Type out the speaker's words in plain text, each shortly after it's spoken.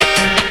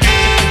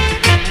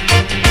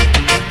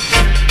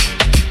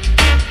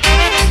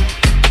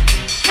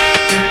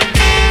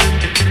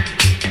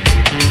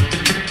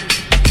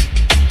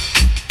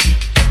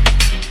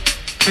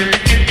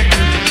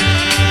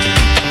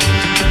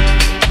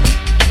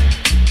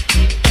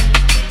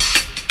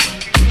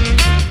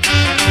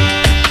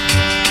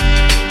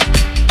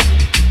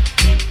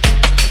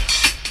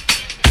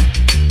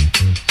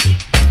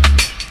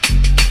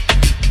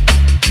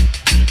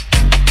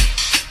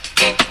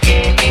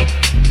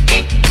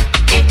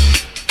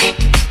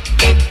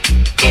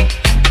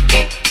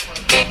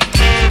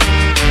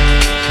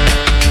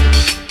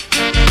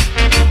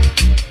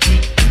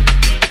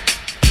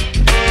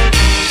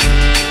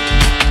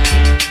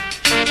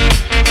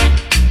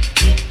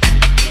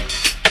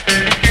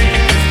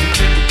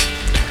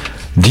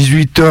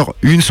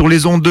18h01 sur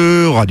les ondes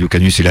de Radio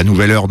Canu, c'est la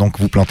nouvelle heure, donc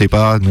vous plantez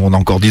pas. Nous on a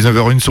encore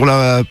 19h01 sur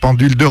la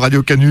pendule de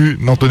Radio Canu,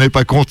 n'en tenez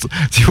pas compte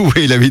si vous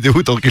voyez la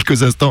vidéo dans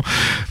quelques instants.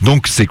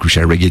 Donc c'est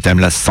Crucial Reggae Time,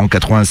 la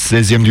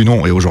 196e du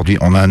nom, et aujourd'hui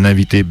on a un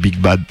invité Big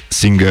Bad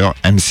Singer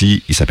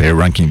MC, il s'appelle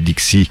Ranking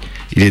Dixie,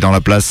 il est dans la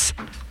place.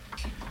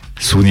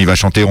 Souni va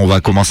chanter, on va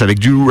commencer avec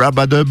du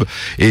Rabadub,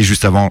 et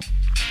juste avant,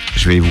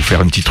 je vais vous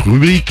faire une petite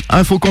rubrique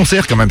info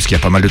concert quand même, parce qu'il y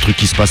a pas mal de trucs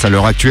qui se passent à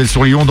l'heure actuelle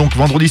sur Lyon. Donc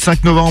vendredi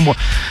 5 novembre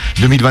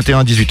 2021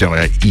 à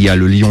 18h, il y a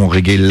le Lyon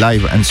Reggae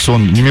Live and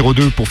Sound numéro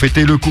 2 pour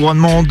fêter le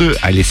couronnement de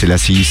Haile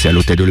Selassie. C'est à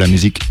l'hôtel de la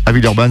musique à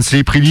Villeurbanne,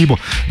 c'est prix libre.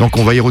 Donc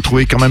on va y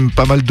retrouver quand même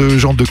pas mal de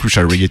gens de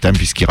Crucial Reggae Time,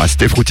 puisqu'il y aura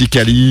Steph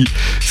Ruticali,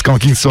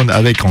 Skankinson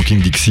avec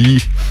Ranking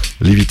Dixie,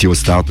 Levity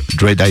Ostard,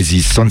 Dread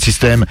Isis, Sound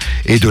System,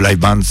 et de live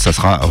band, ça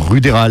sera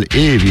Rudéral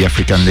et The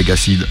African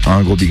Legacy.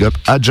 Un gros big up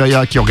à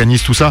Jaya qui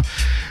organise tout ça.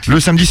 Le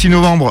samedi 6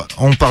 novembre,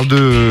 on parle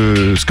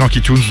de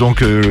Skanky Tunes,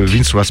 donc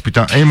Vince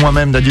Rasputin et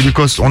moi-même, Daddy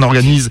Lucas, on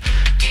organise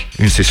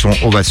une session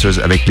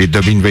audacieuse avec les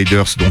Dub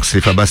Invaders, donc c'est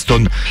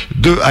Fabaston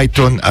de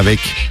Highton avec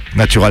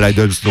Natural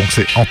Idols, donc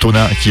c'est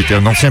Antonin qui était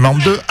un ancien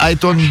membre de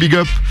Highton, big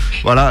up.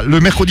 Voilà, le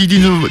mercredi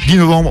 10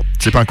 novembre,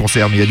 c'est pas un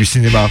concert mais il y a du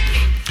cinéma,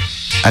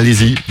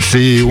 allez-y,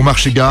 c'est au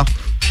Marché Gare.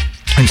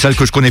 Une salle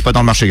que je connais pas dans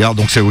le Marché Gare,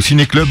 donc c'est au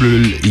Ciné Club.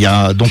 Il y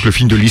a donc le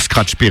film de Lee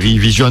Scratch Perry,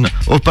 Vision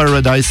of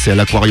Paradise, c'est à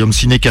l'Aquarium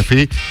Ciné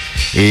Café,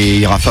 et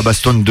il y aura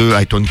Fabaston de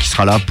Highton qui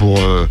sera là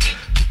pour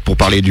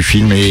parler du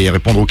film et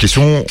répondre aux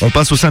questions. On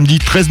passe au samedi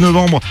 13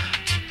 novembre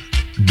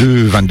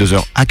de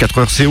 22h à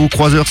 4h, c'est au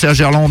Croiseur, c'est à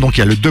Gerland, donc il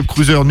y a le Dub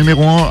Cruiser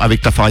numéro 1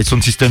 avec Tafari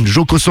Sound System,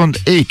 Joko Sound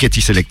et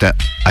Katy Selecta,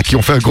 à qui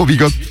on fait un gros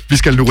big up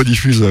puisqu'elle nous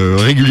rediffuse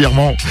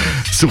régulièrement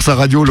sur sa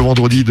radio le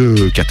vendredi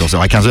de 14h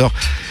à 15h.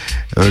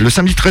 Le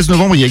samedi 13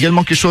 novembre, il y a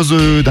également quelque chose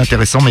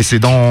d'intéressant, mais c'est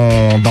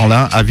dans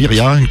l'Ain, à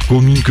Viria, une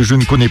commune que je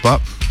ne connais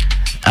pas,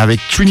 avec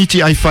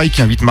Trinity Hi-Fi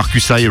qui invite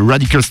Marcus I,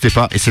 Radical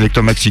Stepa et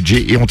Selector Maxi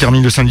J. Et on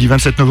termine le samedi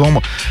 27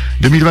 novembre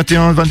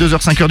 2021,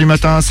 22h, 5h du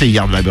matin, c'est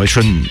Yard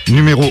Vibration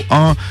numéro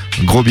 1.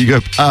 Gros big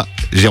up à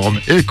Jérôme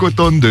et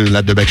Cotton de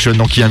la Dub Action,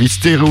 donc qui invite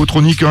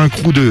Stéréotronique, un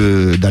crew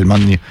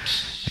d'Allemagne.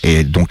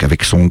 Et donc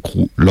avec son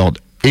crew, Lord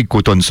et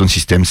Cotton Sound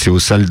System, c'est aux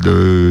salles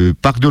de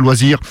Parc de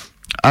Loisirs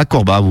à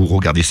Corba, vous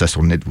regardez ça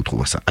sur le net, vous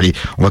trouvez ça. Allez,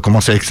 on va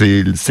commencer avec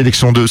ces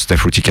sélections de Steph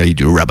Ruticali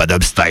du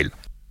Rabadub Style.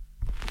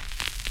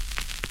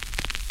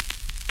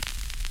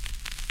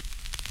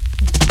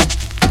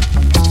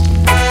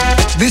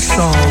 This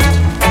song,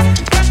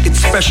 it's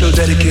special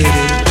dedicated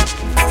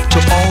to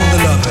all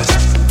the lovers.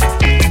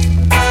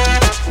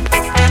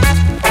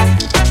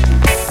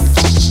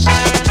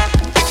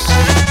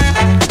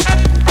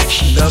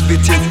 She love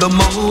it in the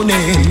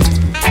morning,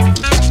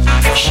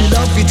 she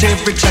love it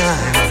every time.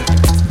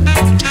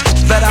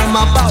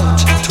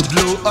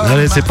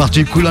 Allez, c'est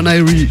parti, Cool and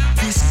Irie.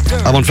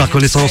 Avant de faire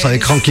connaissance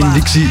avec Ranking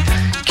Dixie,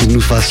 qui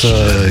nous fasse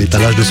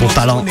étalage de son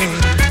talent.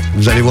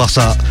 Vous allez voir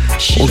ça.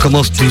 On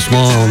commence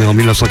doucement, on est en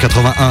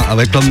 1981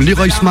 avec l'homme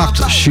Leroy Smart,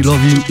 She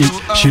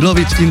Love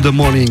It in the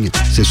Morning.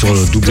 C'est sur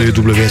le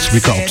WWS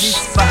Records.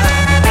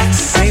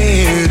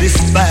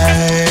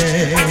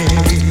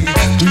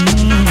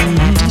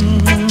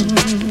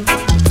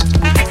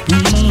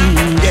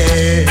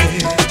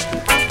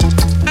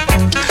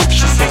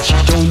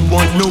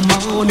 No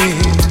money,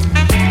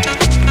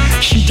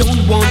 she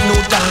don't want no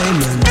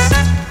diamonds.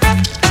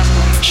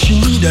 She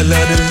need a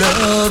lot of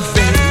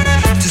loving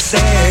to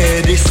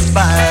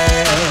satisfy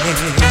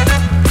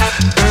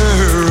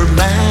her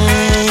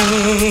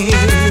mind.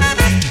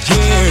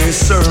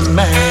 Yes, her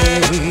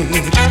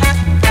mind.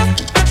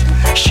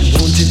 She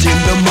wants it in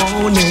the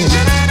morning,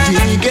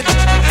 dig it.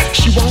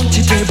 She wants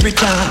it every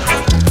time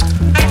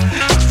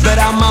that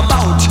I'm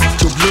about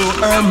to blow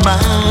her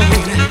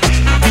mind.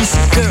 This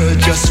girl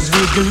just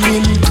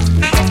wiggling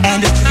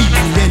and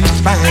feeling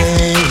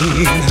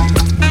fine.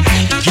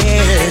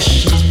 Yeah,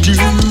 she do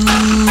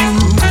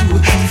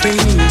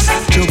things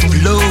to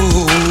blow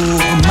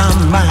my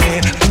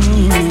mind.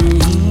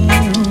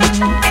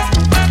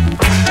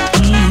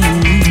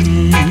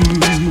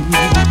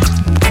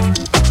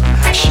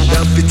 She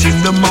love it in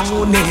the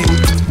morning,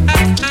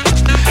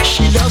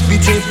 she love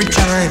it every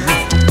time.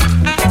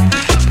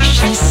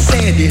 She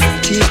said it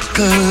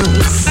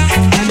tickles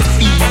and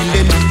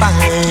feeling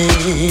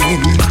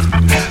fine.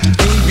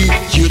 Baby,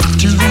 you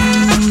do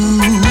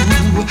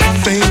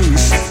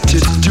things to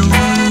do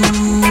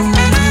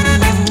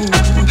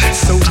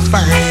so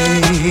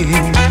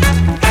fine.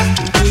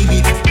 Baby,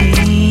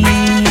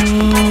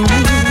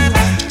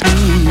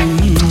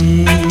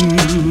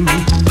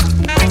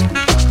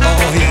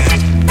 oh yeah,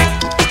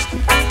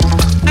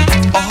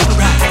 all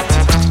right.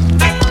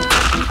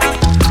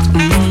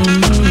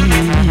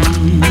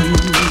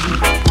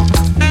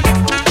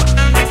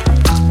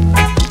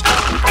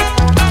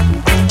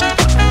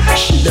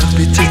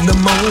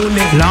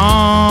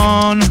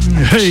 Long,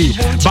 hey,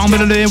 bomb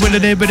with a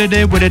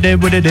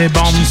day,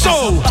 bomb.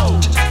 So,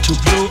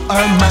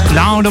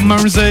 Lord of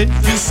mercy.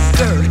 This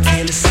girl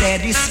can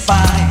satisfy.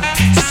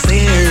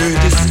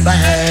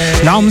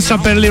 L'homme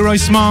s'appelle Leroy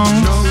Smart.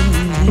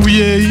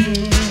 Oui.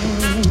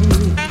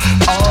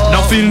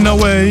 feel no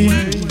way.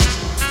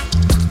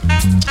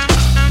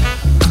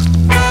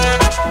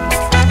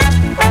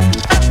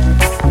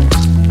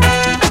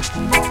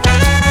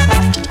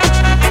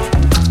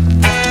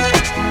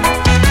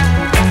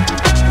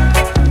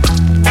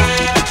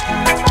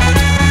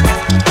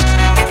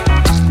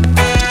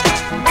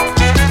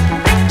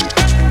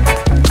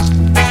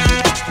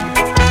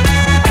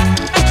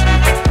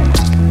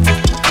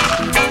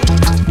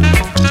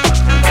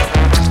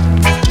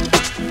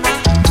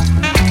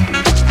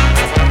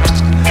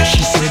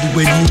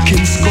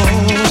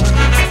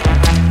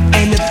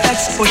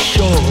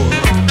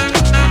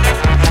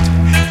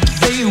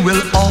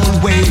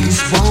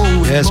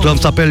 L'homme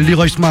s'appelle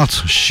Leroy Smart,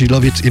 She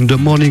Love It in the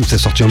Morning, c'est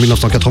sorti en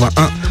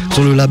 1981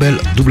 sur le label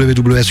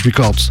WWS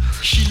Records.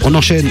 On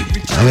enchaîne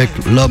avec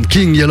l'homme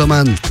King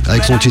Yellowman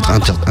avec son titre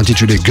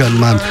intitulé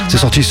Gunman, c'est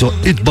sorti sur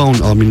Hitbound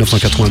en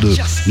 1982.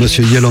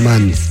 Monsieur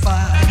Yellowman.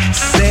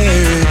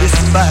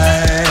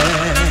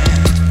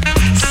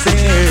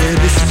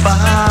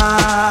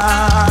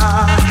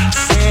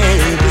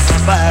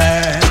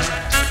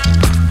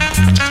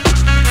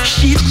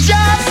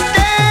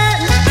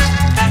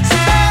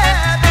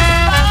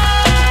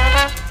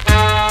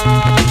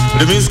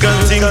 The musical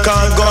thing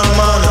called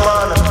Gunman.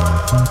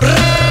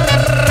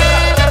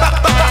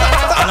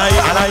 And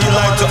I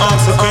like to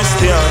ask a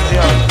question.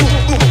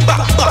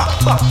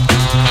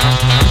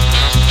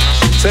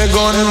 Say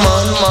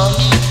Gunman,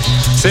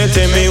 say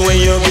tell me where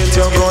you get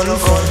your gun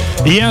from.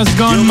 Yes,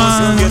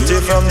 Gunman,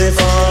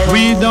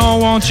 we don't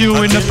want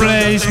you in the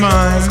place,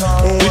 man.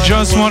 We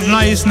just want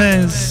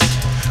niceness.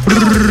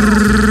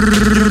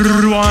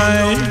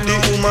 Why? The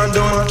woman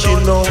don't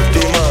kill out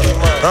the man.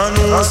 And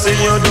who say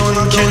you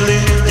don't kill the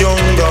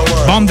younger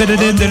one? Bomb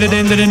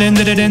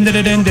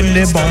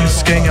bomb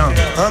skinger.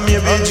 And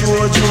maybe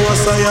Joe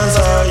science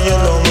or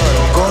yellow man,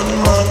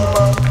 gunman.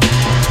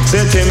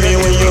 Say tell me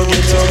where you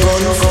get your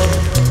gun from.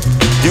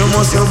 You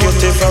must have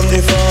get it from the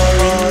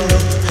foreign.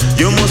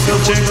 You must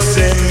have check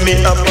say me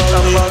a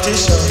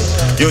politician.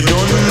 You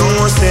don't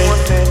know say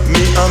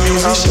me a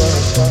musician.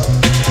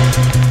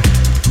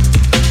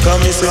 Come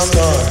me say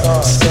star,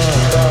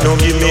 don't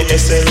give me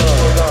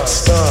SLR.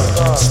 Star,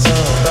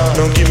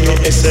 don't give me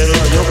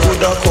SLR. You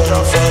coulda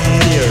come from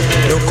near,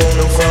 you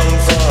come from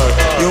far.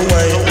 You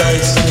white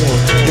like snow,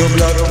 you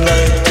black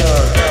like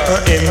tar. A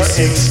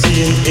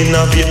M16 in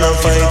a Vietnam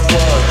fight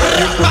war.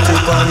 You put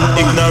it on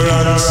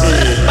ignorance.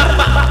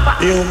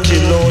 You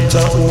kill out a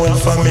whole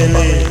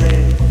family.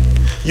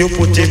 You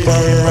put it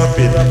on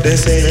rapid, they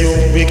say you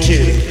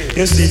wicked.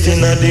 You sit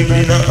in a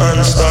degree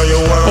and star you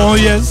want. Oh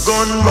yes,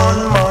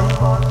 gunman.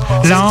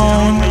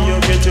 Down,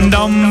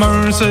 down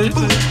mercy.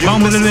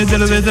 Bang,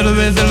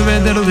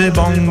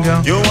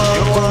 bonga.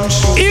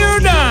 Hear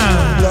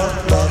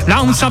that?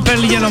 Là on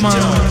s'appelle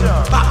Yellowman.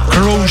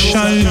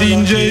 Crucial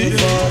DJ.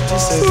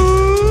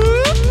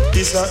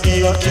 This a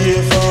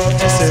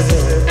AK-47.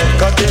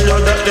 Can't tell you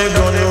that they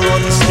gonna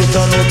run spit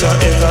on out of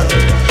heaven.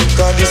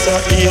 Cause this a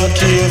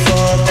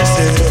AK-47.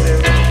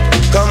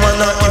 Come on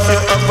now, if you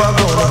have a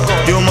gun,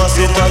 you must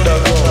sit on the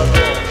gun.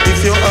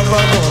 If you have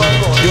a gun,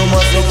 you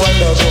must sit on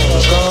the gun.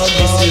 Cause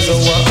this is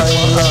our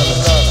island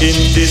in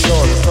the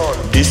sun.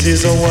 This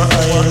is our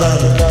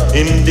island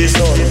in the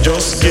sun.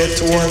 Just get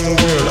one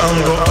girl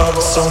and go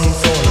have some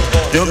fun.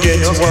 You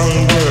get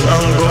one girl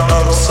and go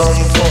have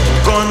some fun.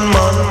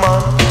 Gunman,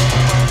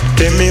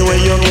 tell me where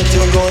you get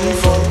your gun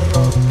from.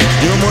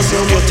 You must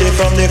have get it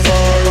from the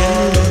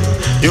foreign.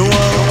 You want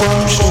to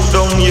come shoot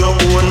down your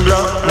own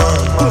black man.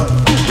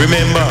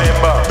 Remember,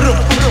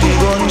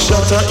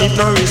 gunshot and it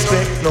no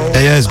respect, no.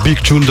 Et yes, big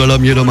tune de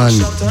l'homme Yellowman,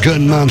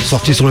 Gunman,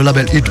 sorti sur le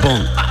label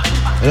Hitbound.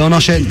 Et on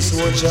enchaîne,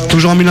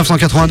 toujours en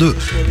 1982,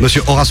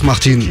 Monsieur Horace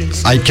Martin,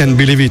 I Can't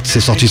Believe It,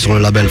 c'est sorti sur le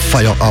label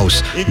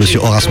Firehouse,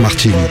 Monsieur Horace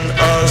Martin.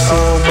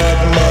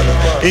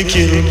 He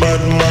kill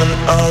bad man,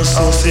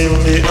 also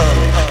Sylvian.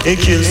 He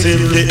kill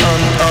Sylvian,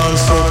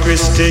 also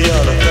Christian.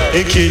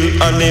 He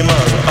kill animal,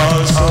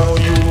 also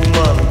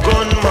human.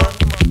 Gunman.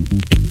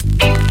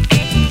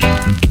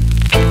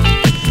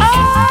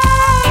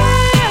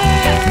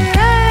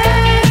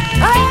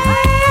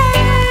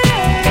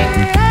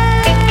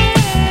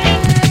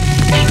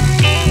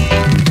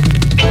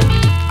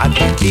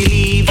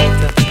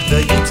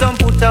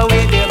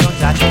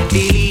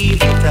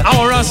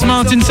 Horace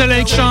Martin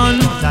selection.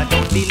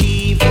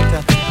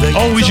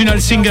 Original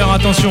singer,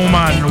 attention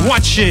man,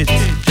 watch it.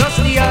 Just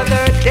the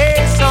other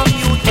day some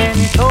youth men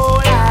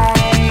told I.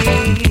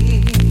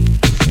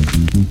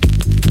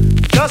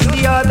 Just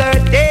the other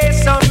day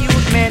some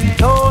youth men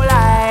told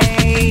I.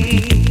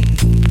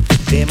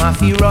 They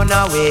must run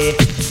away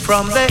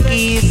from the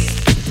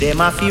east. They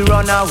must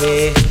run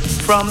away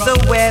from the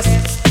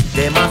west.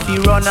 They must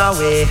run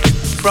away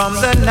from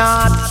the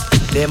north.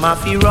 They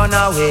must run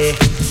away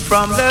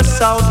from the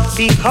south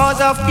because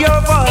of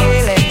your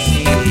violence.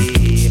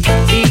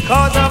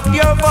 Because of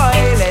your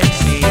violence,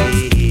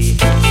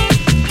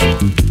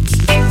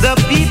 the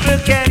people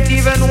can't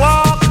even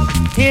walk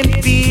in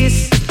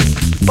peace.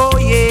 Oh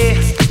yeah,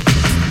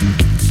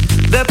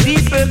 the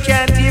people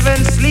can't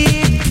even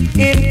sleep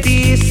in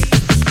peace.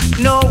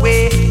 No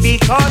way,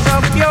 because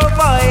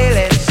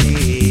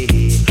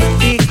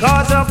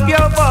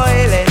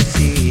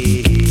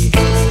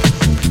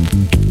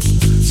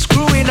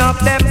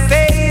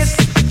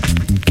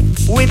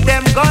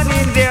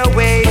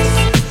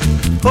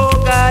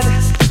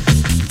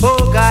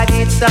Oh God,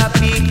 it's a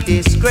big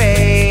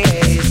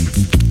disgrace.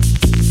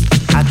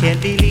 I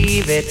can't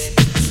believe it.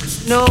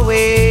 No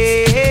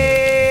way.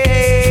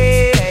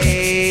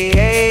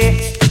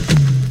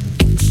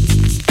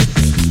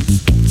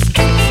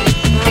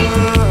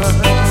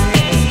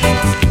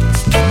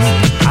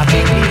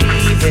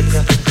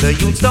 The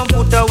youths don't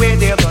put away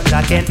their guns,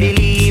 I can't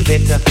believe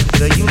it.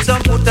 The youths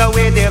don't put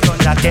away their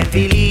guns, I can't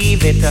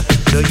believe it.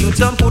 The youths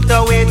don't put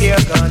away their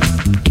guns.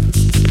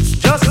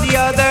 Just the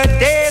other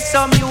day,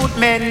 some youth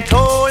men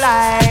told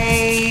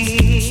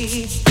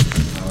lies.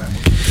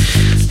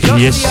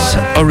 Yes,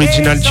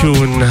 original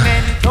tune.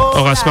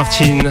 Horace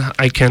Martin,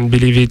 I Can't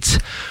Believe It,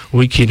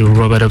 Wicked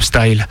Robot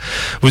Style.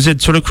 Vous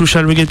êtes sur le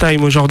Crucial Reggae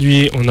Time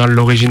aujourd'hui. On a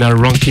l'original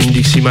Rankin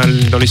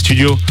Diximal dans les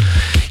studios.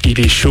 Il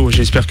est chaud,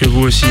 j'espère que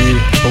vous aussi,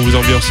 pour vous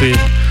ambiancer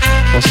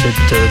dans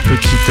cette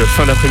petite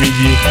fin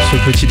d'après-midi,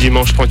 ce petit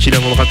dimanche tranquille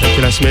avant de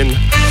rattaquer la semaine.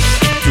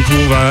 Du coup,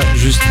 on va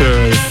juste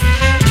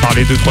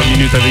parler 2-3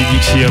 minutes avec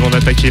Dixie avant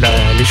d'attaquer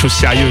les choses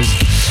sérieuses.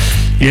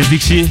 Yes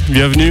Dixie,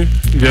 bienvenue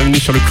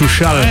sur le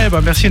Crucial. Ouais,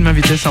 bah merci de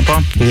m'inviter, sympa.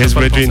 Yes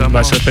Bledwin,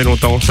 ça fait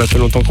longtemps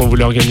qu'on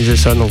voulait organiser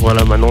ça, donc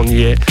voilà, maintenant on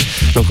y est.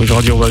 Donc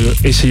aujourd'hui on va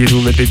essayer de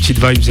vous mettre des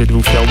petites vibes et de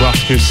vous faire voir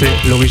ce que c'est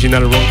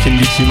l'original Rankin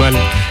Diximal.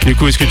 Du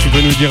coup, est-ce que tu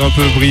peux nous dire un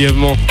peu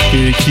brièvement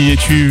qui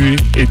es-tu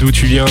et d'où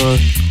tu viens?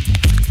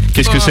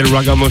 Qu'est-ce que c'est le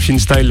Ragamuffin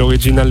Style,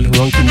 l'original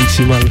Rankin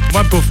Diximal?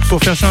 Moi,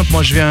 pour faire simple,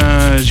 moi je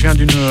viens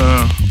d'une,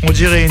 on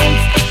dirait une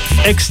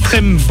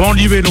extrême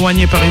banlieue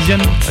éloignée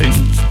parisienne, avec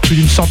plus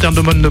d'une centaine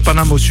de modes de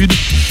Paname au sud.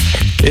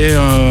 Et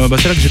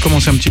c'est là que j'ai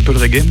commencé un petit peu le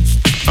reggae,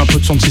 un peu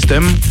de son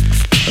système,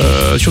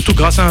 surtout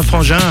grâce à un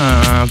frangin,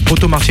 un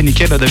poteau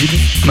martiniquais, là, David.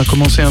 On a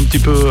commencé un petit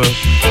peu,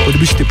 au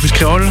début c'était plus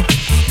créole,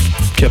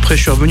 puis après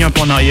je suis revenu un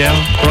peu en arrière,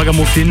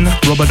 Ragamuffin,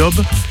 Robadob,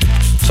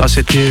 ça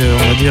c'était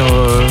on va dire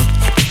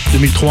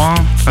 2003,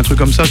 un truc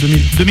comme ça,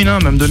 2001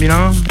 même,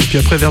 2001, et puis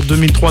après vers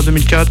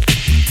 2003-2004,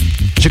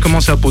 j'ai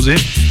commencé à poser.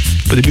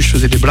 Au début je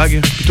faisais des blagues,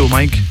 plutôt au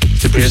mic,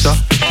 c'est plus ça.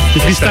 Des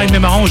freestyle mais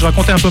marrant où je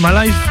racontais un peu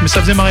ma life, mais ça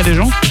faisait marrer les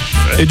gens.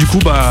 Et du coup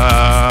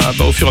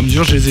au fur et à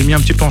mesure je les ai mis un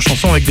petit peu en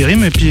chanson avec des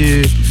rimes, et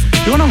puis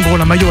voilà, en gros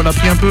la maillot elle a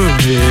pris un peu,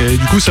 et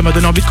du coup ça m'a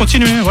donné envie de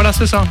continuer, voilà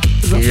c'est ça.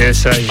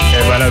 Yes,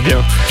 voilà bien.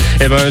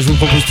 Et je vous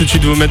propose tout de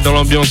suite de vous mettre dans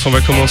l'ambiance. On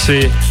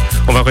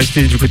va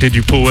rester du côté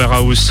du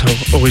Powerhouse,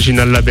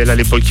 original label à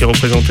l'époque qui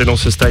représentait dans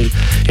ce style,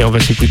 et on va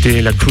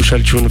s'écouter la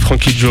crucial tune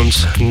Frankie Jones,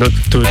 Not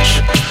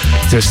Touch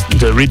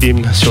the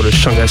Rhythm sur le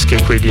Shanghai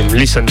Cake Rhythm.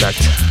 Listen that.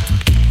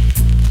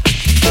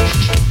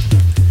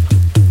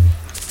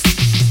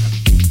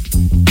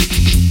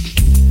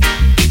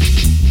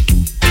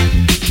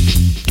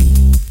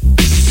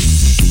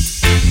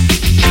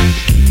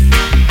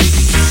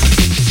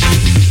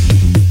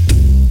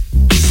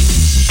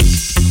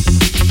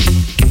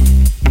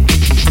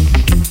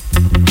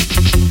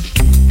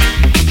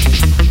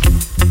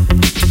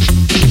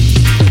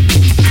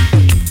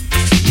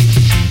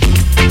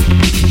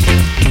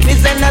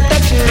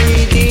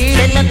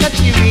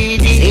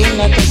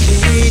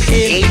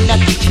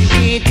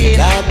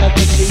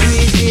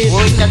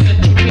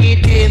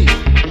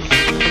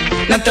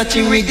 Not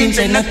touchy rhythm,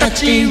 say not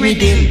touchy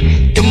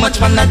rhythm. Too much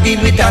man I deal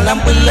with all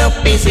and pull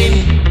up is him.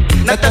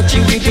 Not touchy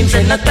rhythm,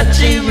 say not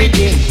touchy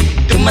rhythm.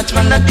 Too much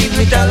man I deal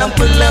with all and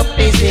pull up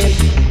is him.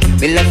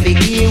 Me love to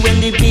hear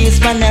when the bass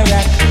man a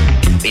rock.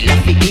 Me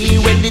love to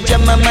hear when the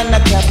drummer man a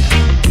clap.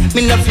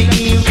 Me love to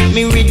hear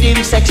me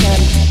rhythm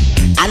section.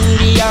 And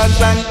the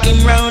organ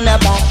him round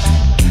about.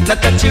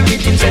 Not touchy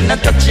rhythm, say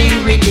not touchy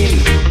rhythm.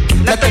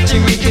 Not touchy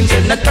rhythm,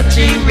 say not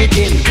touchy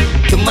rhythm.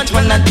 Too much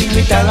man I deal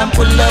with all and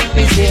pull up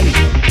his him.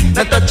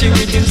 Not touchy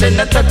rhythm, say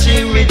not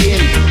touchy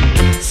rhythm.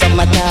 Some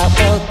a talk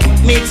about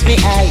makes me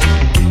high,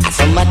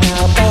 some a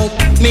talk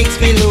about makes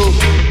me low.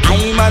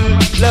 I man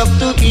love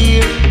to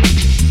hear,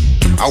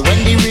 and when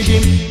the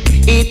rhythm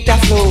it a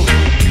flow.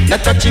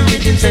 Not touchy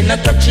rhythm, say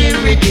not touchy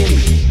rhythm.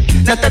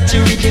 Not touchy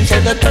rhythm,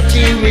 say not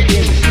touchy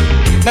rhythm.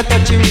 Not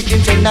touchy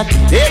rhythm, say not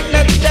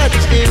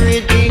touch the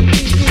rhythm.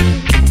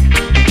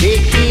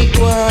 Make it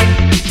one,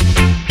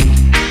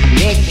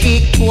 make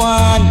it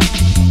one,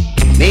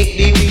 make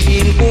the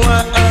rhythm go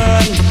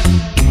on.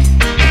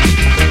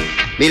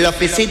 Me love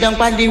to sit down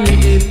on the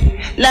rhythm,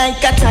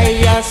 like a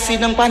tire sit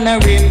down on a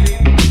rim.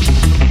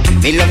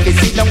 Me love to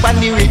sit down on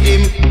the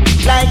rhythm,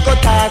 like a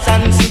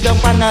Tarzan sit down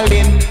on a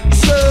limb.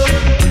 So,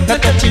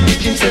 not touchy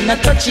rhythm, say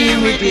not touchy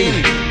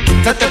rhythm.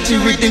 Not touchy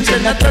rhythm,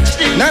 say not touch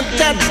the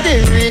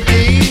rhythm.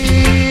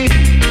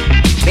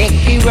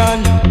 Make it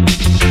run,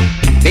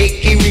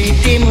 make the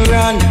rhythm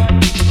run.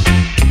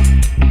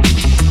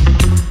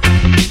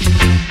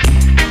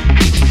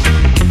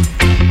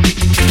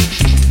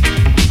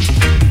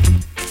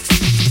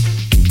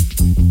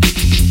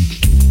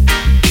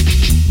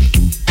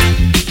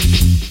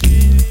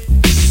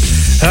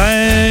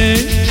 Hey,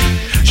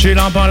 she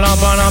lampa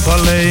lampa lampa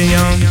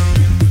laying.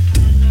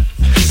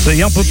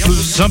 c'est un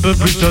peu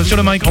plus sur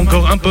le mic,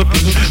 encore un peu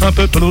plus,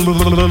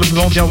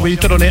 on vient oui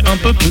te donner un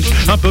peu plus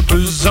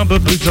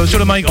sur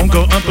le mic,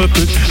 encore un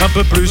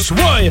peu plus,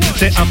 ouais,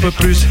 c'est un peu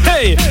plus,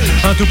 hey,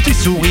 un tout petit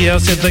sourire,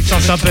 c'est vrai que ça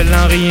s'appelle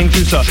un rien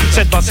que ça,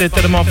 cette basse est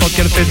tellement forte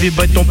qu'elle fait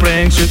vibrer ton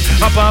plexus,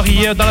 à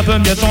Paris, dans la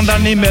première ton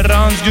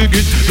d'animérance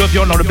gugus, le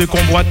violon le plus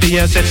convoité,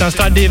 c'est un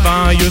stade des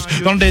vaillus,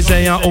 dans le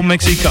désert au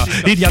Mexique,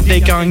 il y a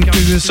des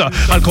cactus,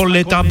 alcool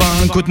et tabac,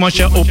 coûte moins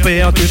cher au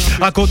Pertus,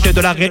 à côté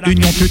de la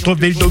Réunion, tu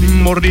trouves l'île de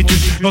Mauritius,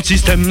 notre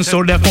système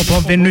solaire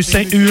comprend Vénus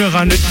et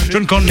Uranus, je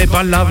ne connais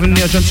pas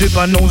l'avenir, je ne suis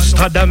pas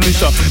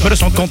Nostradamus, mais le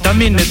sang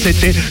contaminé,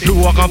 c'était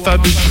lourd en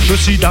fabus, le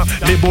sida,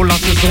 l'Ebola,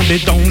 ce sont des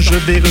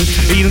dangereux virus,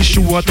 ils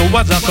jouent au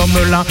hasard comme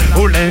la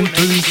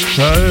Olentus,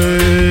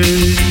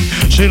 hey,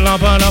 j'ai la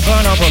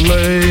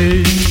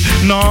balai,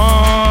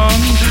 non,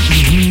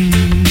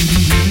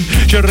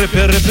 je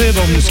répète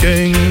mon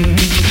skin.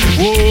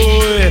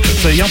 Ouais,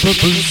 c'est un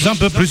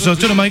peu plus sur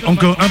le mic,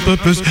 encore un peu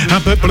plus,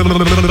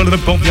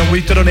 bon bien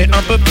oui te donner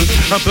un peu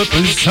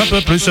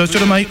plus sur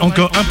le mic,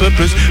 encore un peu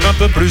plus,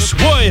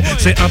 ouais,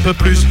 c'est un peu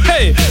plus,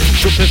 hey,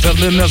 je préfère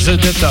le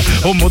Mercedes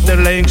au modèle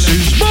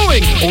Lexus,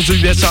 Boeing, aux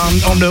USA,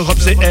 en Europe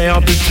c'est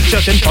Airbus,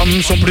 certaines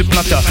femmes sont plus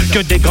plates que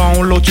des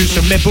grands Lotus,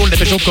 mais pour les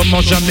péchos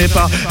comment jamais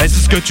pas,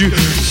 est-ce que tu,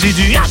 si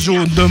tu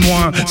ajoutes de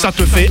moins, ça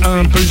te fait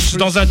un plus,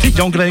 dans un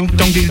triangle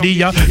rectangle il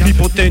y a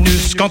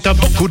l'hypoténuse, quand t'as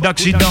beaucoup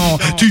d'accidents,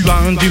 tu as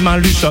du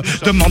malus,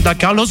 demande à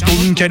Carlos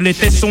Ghosn quel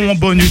était son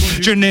bonus.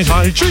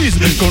 General Cheese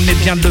connaît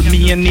bien le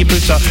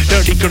minibus.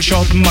 The Little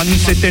Shortman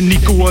c'était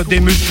Nico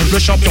Demus. Le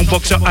champion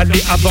boxeur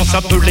allé avant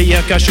s'appelait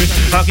Akashus.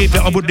 Arrivé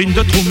en bout de ligne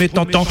de trou mais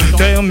t'entends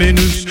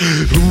terminus.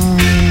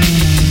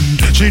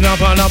 J'ai la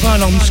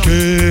balance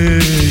que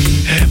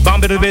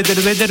bam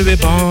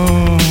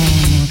bam.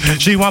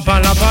 She want pas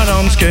la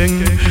balance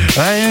king,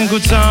 un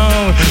good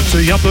sound,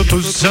 c'est un peu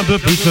plus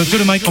sur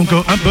le mic,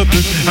 encore un peu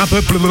plus,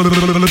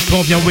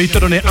 on vient oui te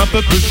donner un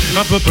peu plus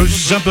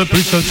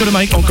sur le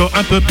mic, encore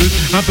un peu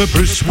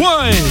plus,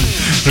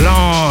 ouais.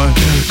 Là,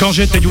 quand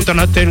j'étais youth à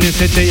la télé,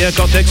 c'était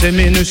Cortex et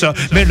Minus,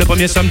 mais le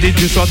premier samedi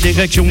du soir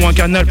direction un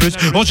Canal Plus.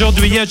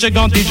 Aujourd'hui j'ai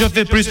grandi, je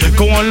fais plus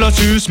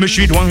Colossus, mais je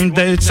suis loin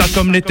d'être ça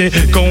comme l'était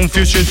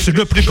Confucius,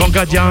 le plus grand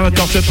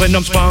gladiateur se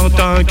prénomme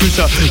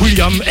Spartacus.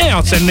 William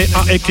Hertzen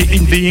a écrit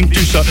Invictus.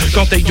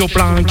 Quand t'es au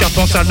plein car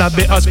pense à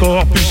l'habeas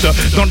corpus.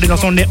 Dans les dents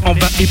son nez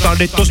envahi par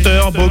les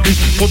toasters bogus.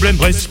 Problème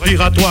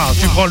respiratoire,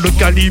 tu prends le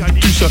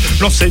calyptus.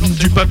 L'enseigne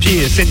du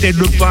papier, c'était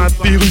le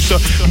papyrus.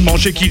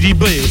 Mange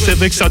équilibré, c'est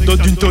vrai que ça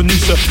donne une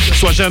tonus.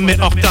 Sois jamais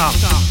en retard,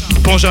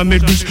 prends jamais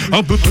le bus.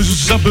 Un peu plus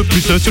sur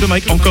le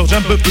mic, encore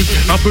un peu plus.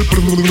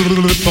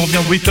 On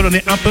vient oui te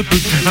donner un peu plus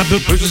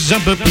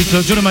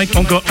sur le mic,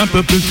 encore un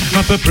peu plus,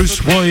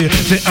 ouais,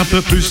 c'est un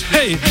peu plus.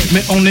 Hey,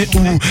 mais on est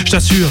où? Je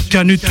t'assure,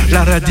 Canut,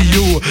 la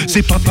radio,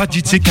 c'est pas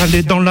dit, c'est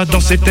calé dans la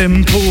danse et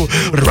tempo.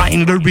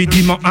 Ride le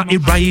rythme et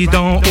ride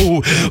en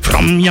haut.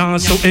 From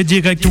Yasso et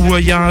direct ou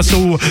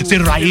Yasso. C'est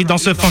ride dans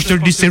ce franc, je te le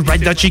dis, c'est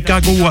ride à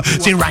Chicago.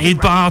 C'est ride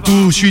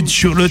partout, je suis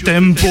sur le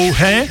tempo.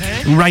 Hey,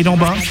 ride en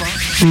bas,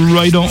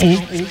 ride en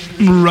haut,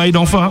 ride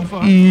en fa,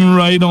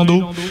 ride en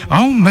dos.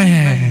 Oh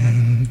man.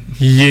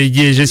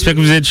 Yeah, j'espère que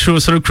vous êtes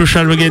chaud sur le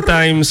Crucial Reggae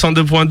Time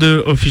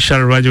 102.2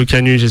 Official Radio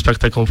Canu. J'espère que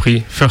t'as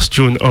compris. First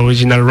tune,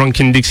 original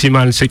ranking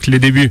Diximal, c'est que les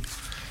débuts.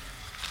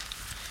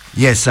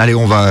 Yes, allez,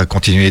 on va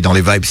continuer dans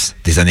les vibes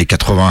des années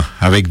 80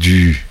 avec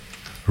du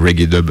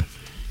reggae dub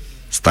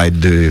style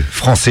de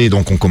français.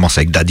 Donc on commence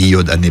avec Daddy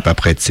Yod, Elle n'est pas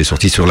prête. C'est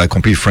sorti sur la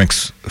compil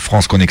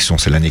France Connexion,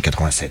 c'est l'année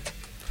 87.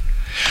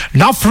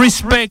 Enough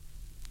respect.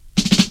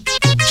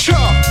 Sure,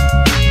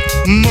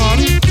 man.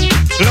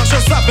 La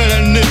chose s'appelle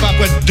Elle n'est pas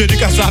prête.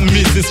 Dédicace à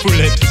Mrs.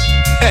 Foulette.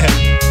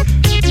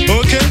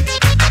 Ok.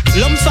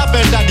 L'homme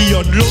s'appelle Daddy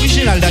Yod,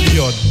 l'original Daddy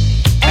Yod.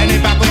 Elle n'est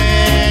pas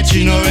prête,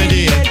 you know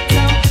ready yet.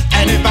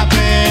 Elle n'est pas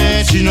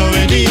prête, you know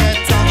ready yet.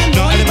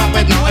 Non, elle est pas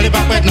prête, non, elle est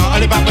pas prête, non,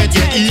 elle est pas prête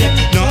yet.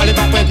 Non, elle est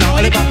pas prête, non,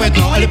 elle est pas prête,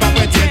 non, elle est pas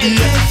prête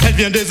yet. Elle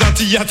vient des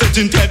Antilles,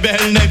 c'est une très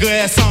belle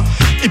négresse.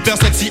 Hyper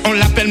sexy, on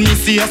l'appelle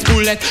Missy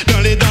Spoulette.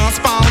 Dans les danses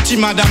parties,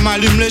 madame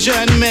allume le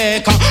jeune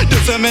mec.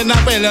 2 semaines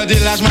après le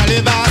délagement,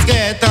 les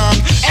baskets.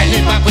 Elle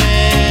n'est pas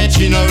prête,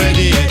 you know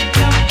ready yet.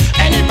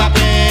 Elle n'est pas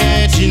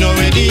prête, you know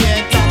ready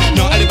yet.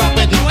 Non, elle est pas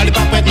prête, non, elle est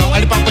pas prête, non,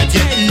 elle est pas prête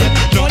yet.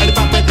 Non, elle est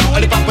pas prête, non,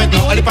 elle est pas prête,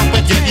 non, elle est pas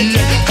prête yet.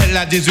 Elle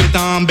a 18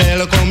 ans,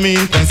 belle comme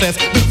une princesse.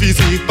 De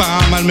physique pas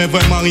mal, mais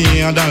vraiment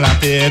rien dans la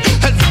tête.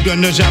 Elle vous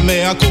donne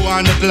jamais à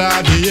connaître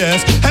la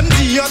vieillesse. Elle me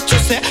dit, yo, tu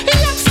sais, il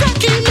y a ça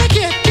qui me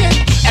guette.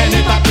 Elle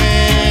n'est pas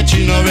prête,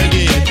 you know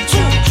ready yet.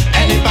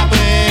 Elle n'est pas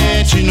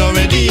prête, you know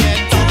ready yet.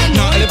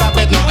 Non, elle est pas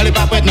prête, non, elle est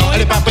pas prête, non,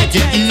 elle est pas prête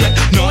yet.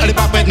 Non, elle est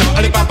pas prête, non,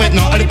 elle est pas prête,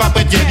 non, elle est pas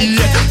prête yet.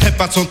 Elle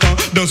passe son temps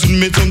dans une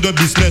maison de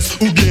business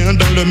ou bien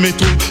dans le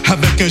métro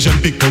avec un jeune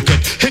pickpocket.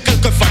 Et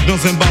quelquefois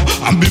dans un bar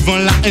en buvant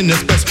la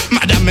espèce.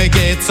 Madame est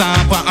guette, ça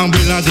pas en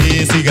brûlant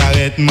des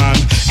cigarettes, man.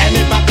 Elle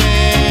n'est pas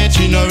prête,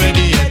 you know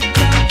ready yet.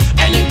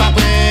 Elle n'est pas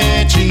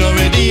prête, you know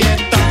ready yet.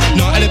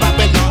 Non, elle est pas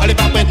prête, non, elle est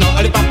pas prête, non,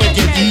 elle est pas prête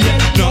yet.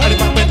 Non, elle est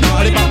pas prête, non,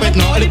 elle est pas prête,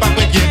 non, elle est pas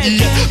prête,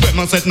 yeah.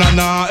 Vraiment cette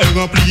nana est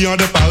remplie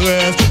de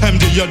paresse. Elle me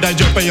dit yo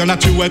d'ailleurs paye en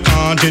nature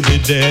quand j'ai des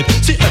dettes.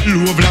 Si elle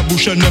ouvre la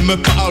bouche, elle ne me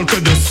parle que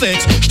de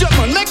sexe. Je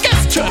demande mais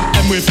qu'est-ce que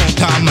elle me répond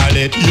ta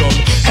mallette, yo.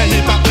 Elle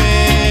est pas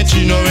prête,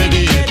 she know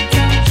ready yet.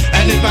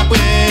 Elle est pas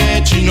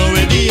prête, she know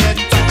ready yet.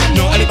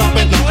 Non, elle est pas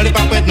prête, non, elle est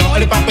pas prête, non,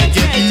 elle est pas prête,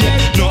 yeah.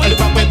 Non, elle est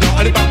pas prête, non,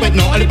 elle est pas prête,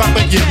 non, elle est pas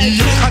prête, yeah.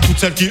 À toutes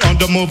celles qui ont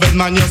de mauvaises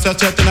manières,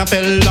 certaines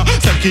appellent.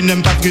 Celles qui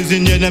n'aiment pas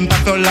cuisiner, n'aiment pas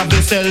faire la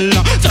vaisselle.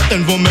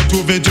 Certaines vont me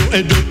trouver dur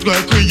et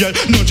d'autres cruelles.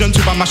 Non, je ne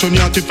suis pas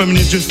machonnier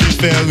anti-féministe, juste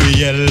hyper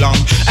réel.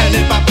 Elle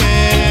est pas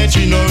prête,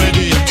 she know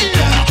ready yet.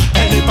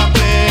 Elle est pas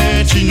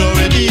prête, she know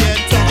ready yet.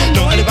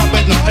 Non, elle est pas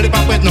prête, non, elle est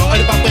pas prête, non,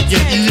 elle est pas prête, yeah.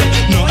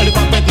 Non, elle est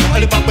pas prête, non,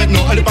 elle est pas prête,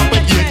 non, elle est pas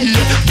prête, yeah.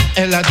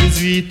 Elle a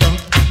 18 ans,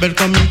 belle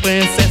comme une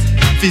princesse,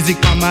 physique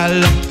pas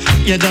mal,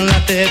 y'a dans la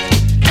tête.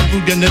 Elle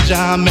vous vient de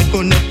jamais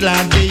connaître la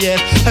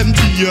vieillesse. Elle me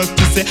dit yo,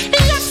 tu sais,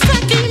 il y a ça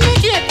qui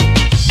m'inquiète.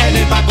 Elle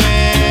est pas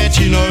prête,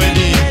 she know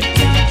ready yet.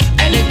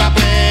 Elle est pas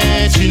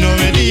prête, she know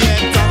ready yet.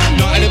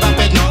 Non, elle est pas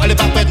prête, non, elle est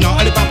pas prête, non,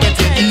 elle est pas prête,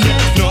 yeah.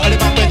 Non, elle est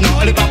pas prête, non,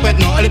 elle est pas prête,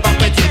 non, elle est pas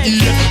prête,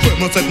 yeah.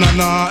 Vraiment cette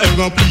nana est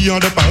remplie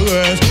de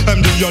paresse. Elle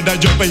me dit yo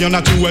d'ailleurs paye en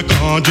a tout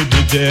quand j'ai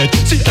des dettes.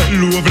 Si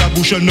elle ouvre la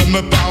bouche, elle ne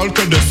me parle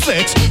que de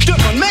sexe. Je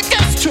demande mais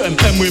qu'est-ce que tu aimes?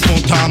 Elle me répond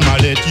ta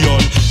mallette, yo.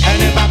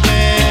 Elle est pas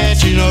prête,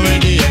 she know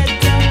ready yet.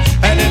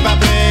 Elle est pas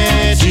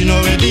prête, she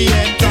know ready yet.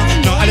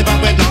 Non, elle est pas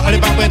prête, non, elle est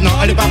pas prête, non,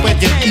 elle est pas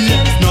prête, yeah.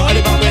 Non, elle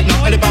est pas prête, non,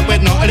 elle est pas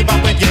prête, non, elle est pas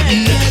prête, yeah.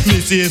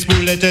 Mrs.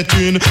 Poulette est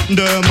une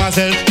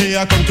demoiselle. Et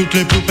comme toutes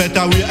les poupettes,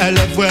 ah oui, elle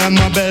est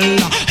vraiment belle.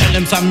 Elle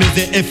aime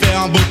s'amuser et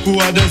faire beaucoup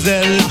de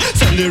zèle.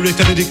 Ses lyrics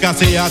sont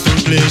dédicacés à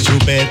toutes les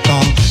choupettes.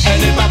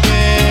 Elle est pas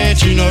prête,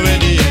 she know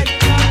ready yet.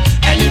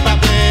 Elle est pas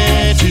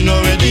prête, she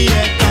know ready yet.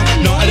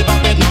 Non, elle est pas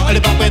prête, non, elle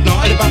est pas prête, non,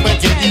 elle est pas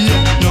prête, yeah.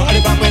 Non, elle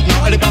est pas prête, non,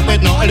 elle est pas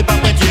prête, non, elle est pas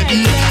prête, yeah.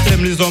 Elle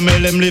aime les hommes,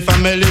 elle aime les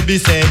femmes, elle est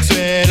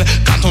bisexuelle.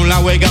 Quand on la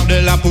regarde,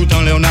 la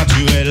pourtant l'air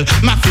naturel.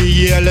 Ma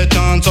fille, elle est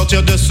temps de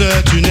sortir de ce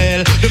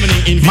tunnel.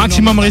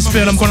 Maximum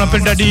respect à l'homme qu'on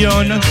appelle Daddy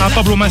Yon, à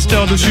Pablo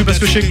Master dessus parce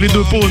que je sais que les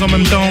deux posent en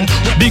même temps.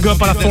 Big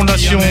up à la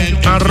fondation,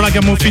 un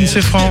ragamuffin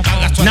c'est franc.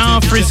 Now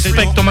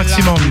respect au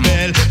maximum.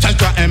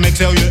 Change-toi un mec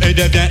sérieux et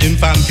deviens une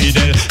femme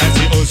fidèle.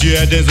 Ainsi aux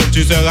yeux des autres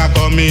tu seras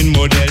comme une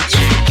modèle.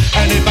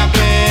 Elle est pas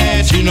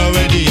prête, she know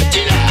ready yet.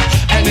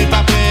 Elle est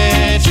pas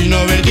prête, she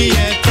know ready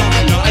yet.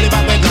 Non, elle est pas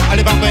prête, non, elle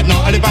est pas prête, non,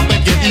 elle est pas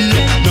prête, yeah.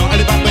 Non,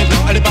 elle est pas prête, non,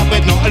 elle est pas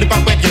prête, non, elle est pas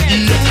prête, yeah.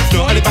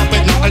 Non, elle est pas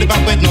prête, non, elle est pas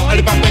prête, non, elle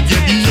est pas prête, yeah.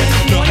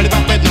 Non, elle est pas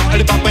prête, non,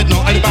 elle est pas prête,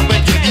 non, elle est pas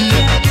prête, yeah.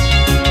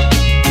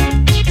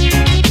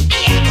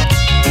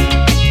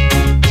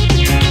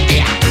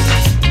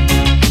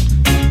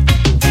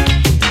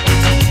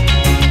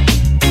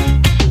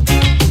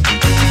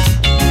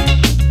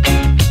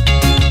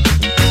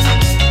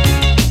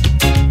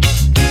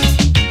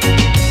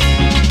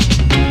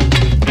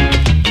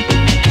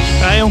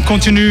 On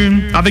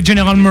continue avec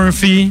General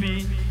Murphy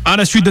à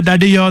la suite de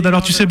Daddy Yod.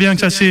 Alors tu sais bien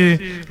que ça c'est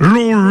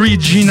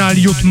l'original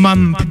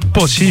Youthman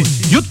Posse,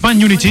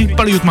 Youthman Unity,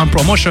 pas le Youthman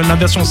Promotion, la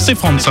version c'est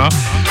from ça.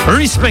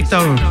 Respect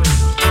à eux.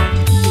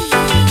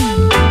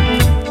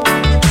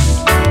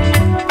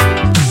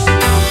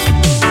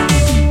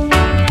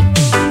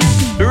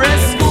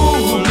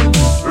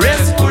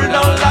 Reste cool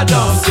dans la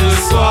danse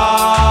ce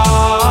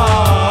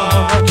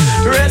soir.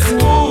 Reste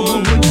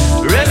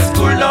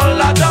cool dans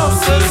la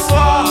danse ce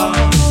soir.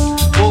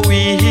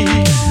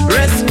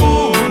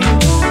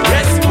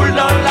 Reste cool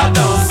dans la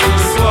danse ce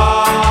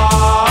soir.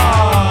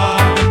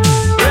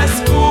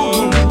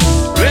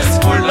 Reste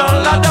cool dans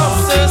la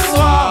danse ce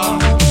soir.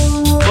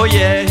 Oh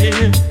yeah,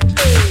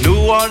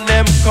 nous on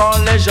aime quand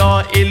les gens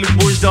ils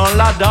bougent dans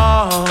la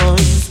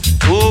danse.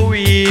 Oh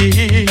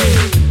oui,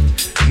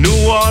 nous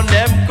on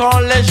aime quand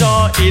les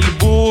gens ils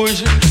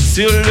bougent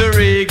sur le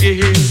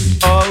reggae.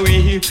 Oh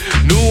oui,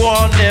 nous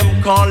on aime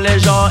quand les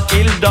gens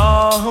ils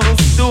dansent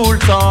tout le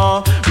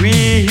temps.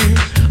 Oui.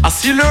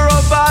 Assis le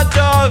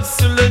robot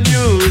sur le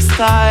new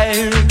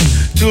style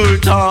tout le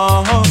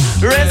temps.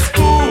 Reste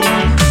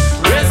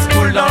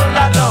cool dans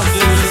la danse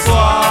ce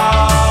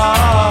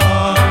soir.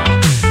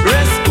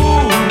 Reste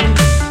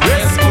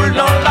cool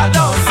dans la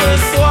danse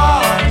ce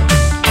soir.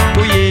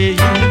 Oui,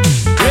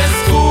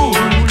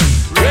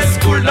 reste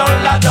cool dans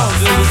la danse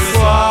ce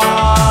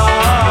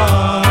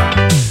soir.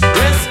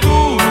 Reste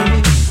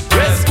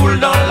cool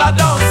dans la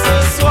danse ce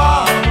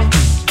soir.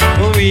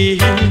 Oui.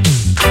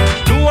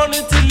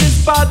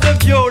 Pas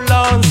de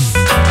violence,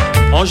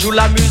 on joue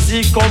la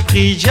musique, on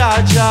prie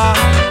Jaja.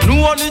 Nous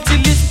on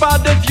n'utilise pas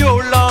de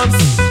violence,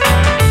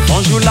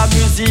 on joue la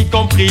musique,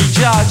 on prie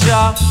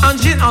Jaja. En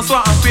jean, en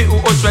soie, en cuir ou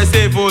autre,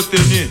 choisissez vos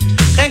tenues.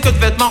 Rien que de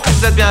vêtements,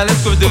 vous êtes bien à l'aise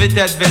que vous devez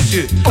être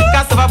vêtus.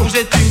 Car ça va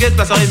bouger, tunguette,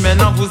 la soirée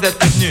maintenant vous êtes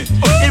prévenus.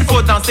 Il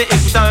faut danser,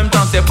 écouter en même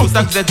temps, c'est pour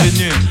ça que vous êtes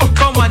venus.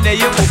 Comme moi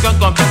n'ayez aucun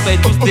complexe, soyez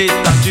tous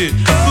détendus.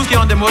 Tous qui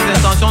ont des mauvaises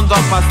intentions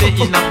doivent passer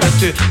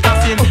inaperçus. Car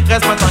s'ils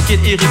restent pas tranquilles,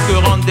 ils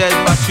risqueront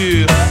d'être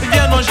battus.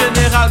 Bien en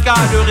général, car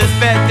le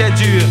respect est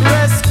dur.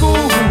 Reste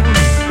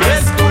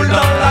cool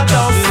dans la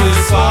danse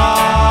ce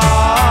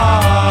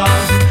soir.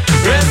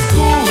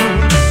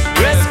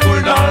 Reste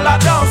cool dans la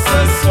danse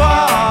ce soir.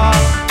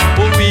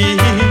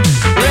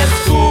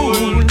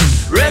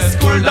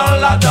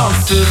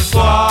 ce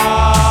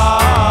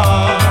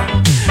soir.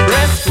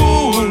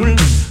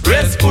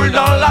 Reste cool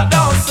dans la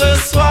danse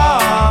ce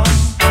soir.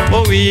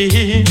 Oh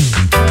oui.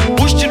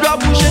 Bouge, tu dois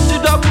bouger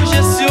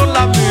sur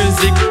la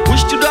musique.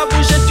 Bouge, tu dois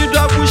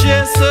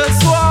bouger ce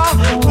soir.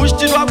 Bouge,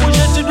 tu dois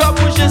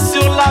bouger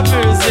sur la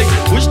musique.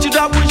 Bouge, tu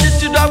dois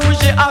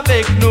bouger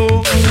avec nous.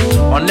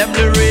 On aime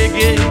le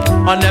reggae,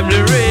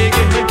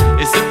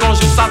 et ce qu'on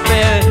joue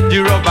s'appelle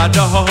du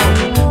robador.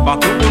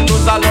 Partout où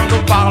nous allons,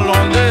 nous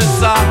parlons de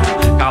ça,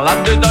 car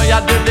là-dedans y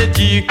a de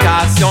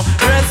l'éducation.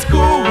 Reste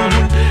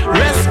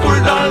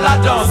cool dans la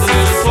danse ce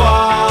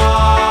soir.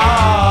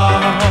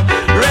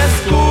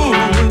 Reste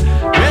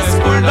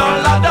cool dans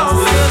la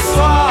danse ce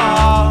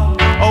soir.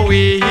 Oh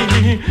oui,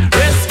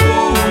 reste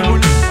cool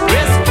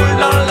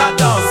dans la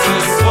danse ce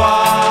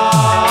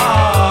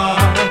soir.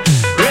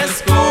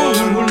 Reste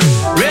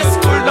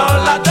cool dans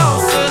la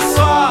danse ce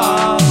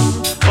soir.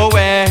 Oh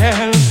ouais,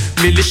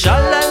 mais les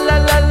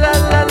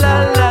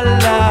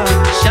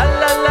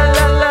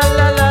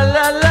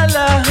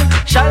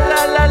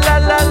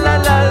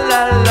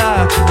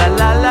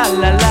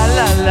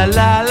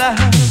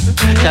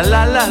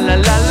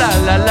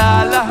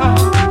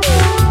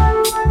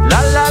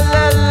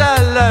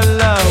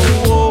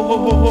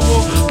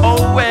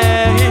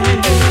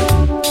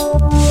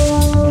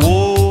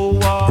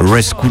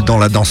Rest cool dans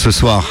la danse ce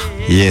soir.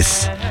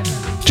 Yes.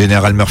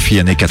 General Murphy,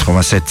 année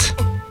 87.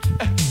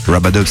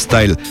 Rub-a-Dub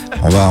Style.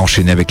 On va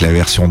enchaîner avec la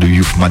version du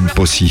Youthman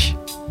Posse.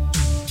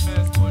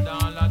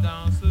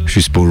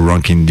 Juste pour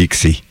Rankin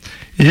Dixie.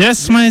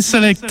 Yes, my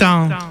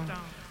selector.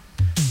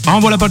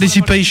 Envoie la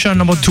participation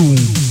number 2.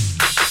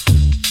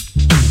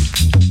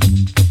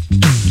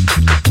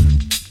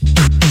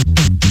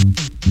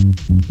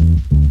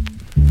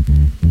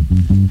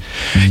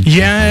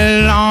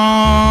 Yeah,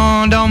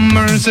 Lord of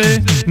mercy,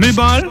 mes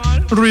balles,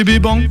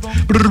 ribibom,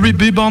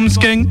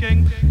 skeng.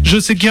 Je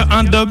sais qu'il y a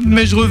un dub,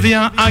 mais je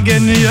reviens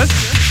again, yes.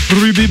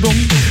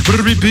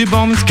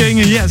 Ribibom, skeng,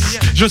 yes.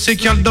 Je sais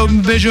qu'il y a le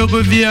dub, mais je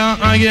reviens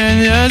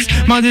again, yes.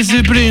 Ma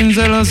discipline,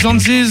 c'est le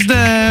sound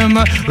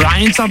system.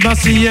 Ryan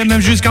s'abassait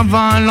même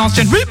jusqu'avant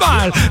l'ancienne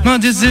ribal. Ma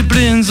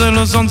discipline, c'est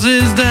le sound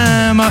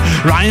system.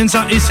 Ryan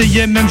ça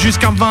essayait même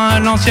jusqu'avant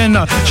l'ancienne.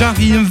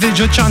 J'arrive et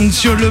je chante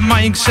sur le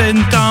mic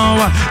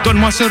center.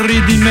 Donne-moi ce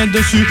rythme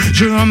dessus,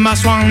 je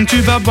m'assois,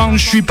 tu vas bon,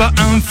 je suis pas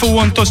un faux,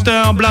 un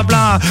toaster,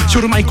 blabla.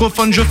 Sur le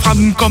microphone, je frappe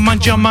comme un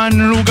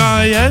German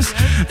Luga, yes.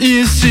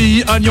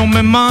 Ici, à Lyon,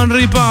 même en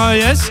ripa,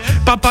 yes.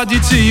 Papa dit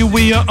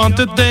we are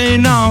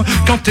entertained now.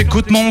 Quand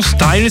t'écoutes mon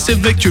style, c'est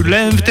vrai que tu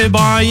lèves tes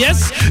bras,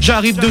 yes.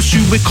 J'arrive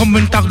dessus, oui, comme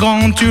une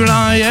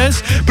targantula,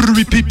 yes.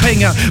 Brui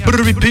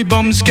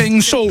bomb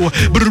skeng so.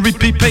 Brui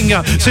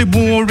c'est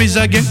Boris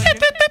again.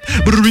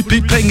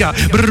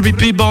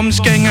 Brui bomb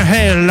skeng,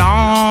 hell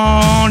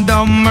on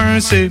the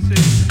mercy.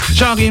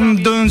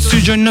 J'arrive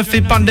dessus, je ne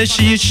fais pas de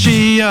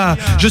chichi.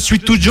 Je suis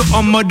toujours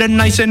en mode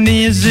nice and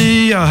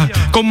easy.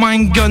 Comme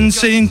un gun,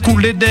 c'est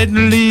cool et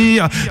deadly.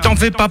 T'en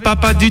fais pas,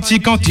 papa dit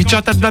quand tu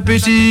chattes à de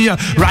l'appétit.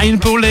 Ryan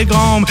pour les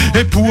grands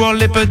et pour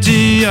les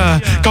petits.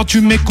 Quand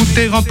tu m'écoutes,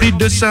 t'es rempli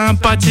de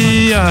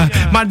sympathie.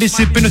 Ma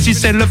discipline aussi,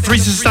 c'est le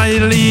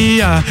freestyle.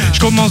 Je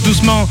commence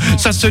doucement,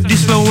 ça se dit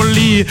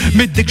slowly.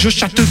 Mais dès que je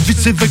chatte vite,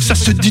 c'est vrai que ça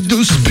se dit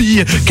de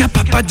spi. Car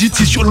papa dit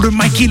sur le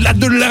mic, il a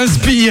de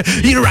l'inspi.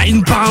 Il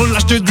Ryan parle, là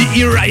je te dis,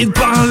 il ride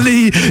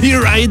parler. Il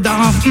ride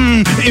off,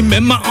 et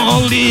même en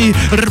lit.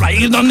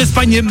 Ride en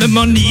Espagne et même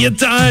en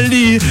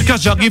Italie. Quand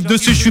j'arrive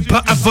dessus, je suis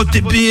pas à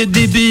voter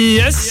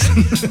DBS.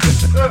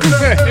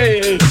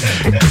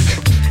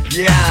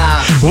 Yeah.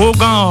 Oh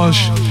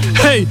gosh.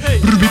 Hey,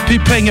 brupi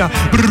peng,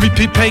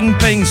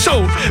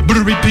 so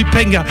brupi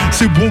penga,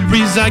 c'est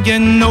Boris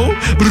again, no.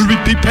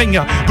 Brupi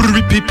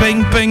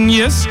peng,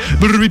 yes.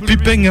 Brupi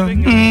penga.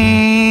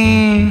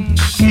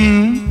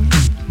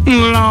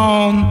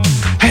 Long.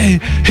 Hey,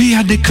 il y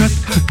a des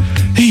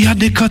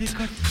cuts.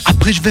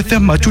 Après je vais faire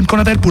ma tune qu'on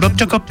appelle pull up,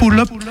 check up, pull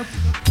up.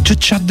 Je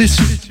chatte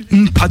dessus,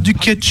 pas du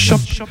ketchup.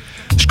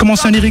 Je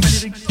commence un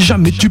lyrics,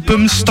 jamais tu peux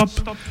me stop.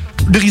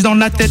 Des risques dans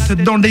la tête,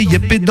 dans les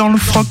yep et dans le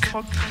froc.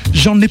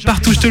 J'en ai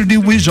partout, je te le dis,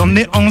 oui, j'en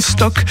ai en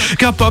stock.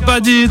 Car papa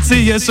dit,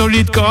 c'est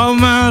solide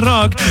comme un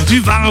rock. Tu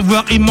vas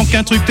voir, il manque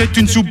un truc, t'es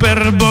une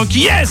super boc.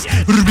 Yes!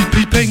 Ruby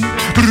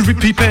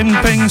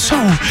peng, so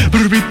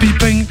Ruby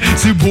peng,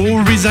 c'est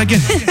Boris again.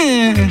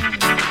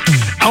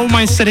 Oh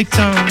my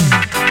selector.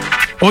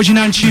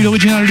 Original Chill,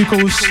 Original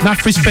Lucas,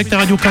 Naf Respect à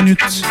Radio Canut.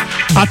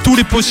 À tous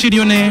les possi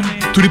lyonnais,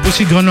 tous les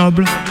possi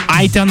Grenoble,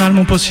 à Eternal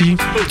mon possi,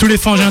 tous les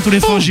frangins, tous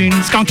les frangines,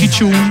 Skanky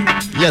Tune,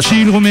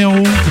 Chill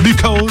Romero,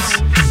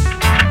 Lucas,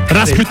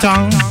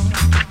 Rasputin.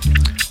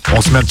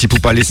 On se met un petit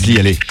poupa Leslie,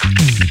 allez.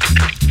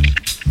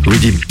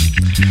 Redeem.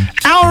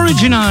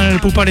 Original,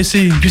 pour pas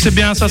laisser. Tu sais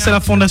bien, ça c'est la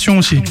fondation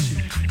aussi.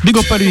 Big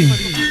up à lui.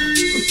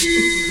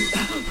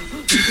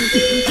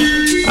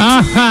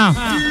 Ah ah.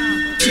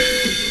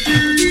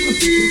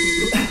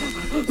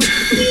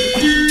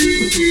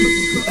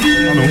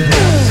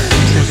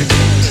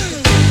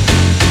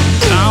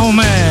 Oh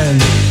man,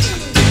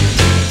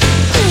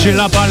 j'ai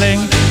la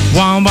paleng,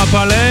 wamba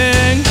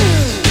paleng,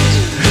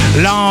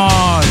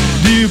 Lord,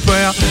 du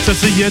père.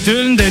 Ceci est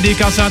une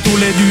dédicace à tous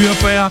les du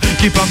père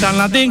qui partent à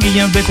la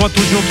déguille avec quoi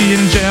toujours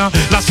qu'ils gèrent.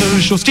 La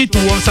seule chose qui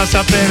trouve, ça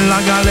s'appelle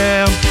la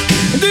galère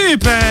du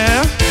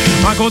père.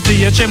 À côté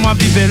de chez moi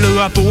vivait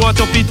le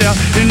apôtre Peter.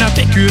 Il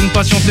n'avait qu'une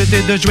passion,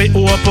 c'était de jouer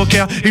au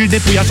poker. Il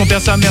dépouilla son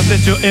père, sa mère, ses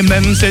soeurs et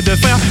même ses deux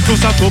frères. Tout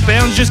ça trop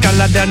perdre jusqu'à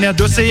la dernière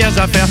de ses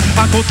affaires.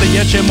 À côté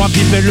de chez moi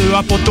vivait le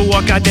apôtre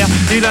Kader.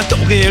 Il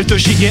adorait le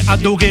chier,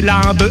 adorait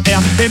la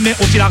BR. Aimait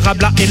aussi la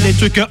rabla et les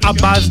trucs à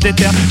base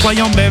d'éther.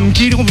 Croyant même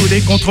qu'il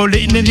voulait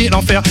contrôler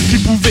l'enfer.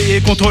 Qu'il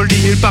pouvait contrôler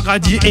le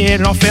paradis et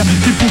l'enfer.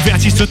 Qu'il pouvait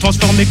ainsi se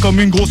transformer comme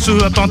une grosse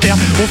panthère.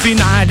 Au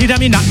final, il a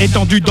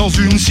étendu dans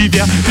une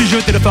civière. Puis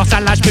jeter le force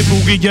à l'âge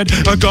pour Rigan.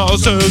 Encore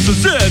ce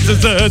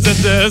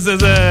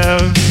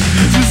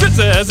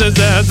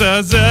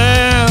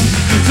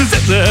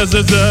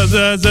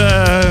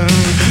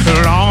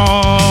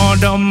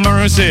Lord of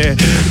mercy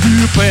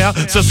du père.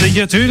 Ça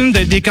c'est une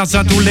dédicace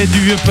à tous les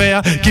du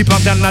père qui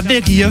partent à la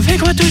dérive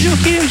avec quoi toujours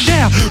qu'ils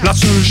gèrent. La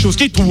seule chose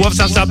qu'ils trouvent,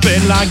 ça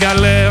s'appelle la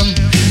galère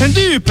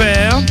du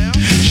père.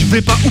 Je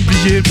vais pas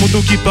oublier le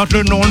poteau qui porte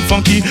le nom de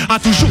Funky. A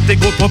toujours des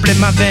gros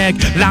problèmes avec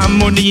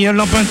l'harmonie.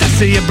 L'empreinte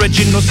assez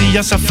Bridgin aussi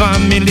à sa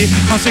famille,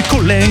 à ses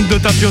collègues de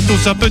ta surtout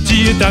sa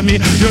petite amie.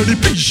 Il y a des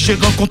piches, j'ai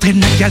rencontré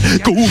Nagal,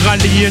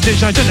 Coralie.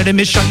 Déjà jeune, elle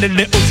aimait Chanel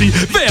et aussi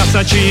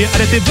Versace.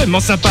 Elle était vraiment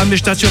sympa, mais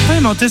je t'assure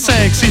vraiment t'es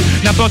sexy.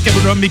 N'importe quel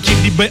homme qui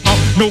libre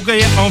en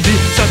aurait envie.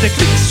 Ça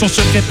déclic son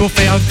secret pour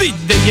faire vite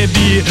des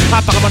yébis.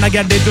 Apparemment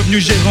Nagal est devenu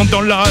gérant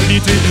dans la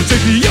literie. Ses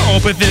clients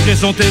préférés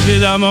sont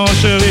évidemment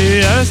chéris.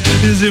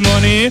 Easy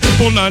money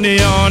pour l'année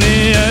en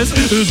yes.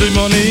 Easy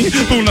money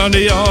pour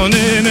l'année en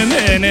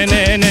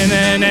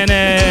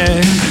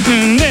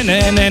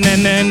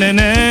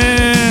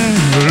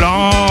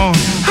long.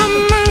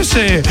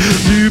 C'est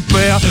du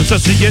père,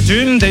 ceci est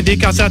une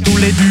dédicace à tous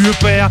les du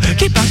père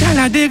qui partent à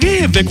la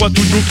dérive et croient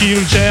toujours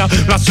qu'ils gèrent.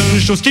 La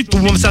seule chose qu'ils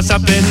trouvent, ça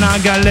s'appelle la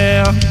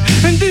galère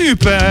du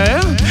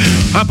père.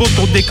 Un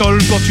poteau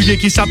d'école portugais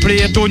qui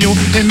s'appelait Antonio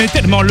aimait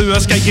tellement le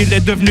sky qu'il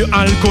est devenu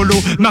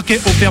alcoolo. Marqué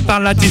offert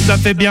par la tisse, ça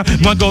fait bien.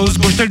 Moi gosse,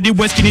 je te le dis,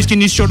 ouais,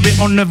 skinny sur lui,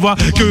 on ne voit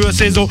que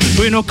ses os.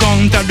 Bruno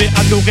Canta lui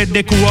adorait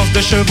des courses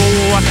de chevaux.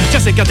 Tiens,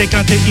 c'est qu'à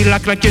déquinter, il a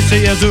claqué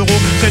ses euros.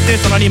 C'était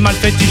son animal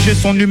fétiche et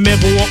son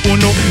numéro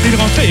uno. Il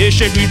rentrait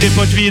chez lui des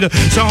potes vides,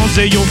 sans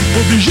éyo,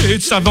 obligé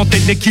de s'inventer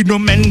des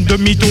kilomètres de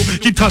mytho.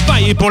 Qu'il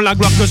travaille pour la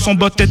gloire que son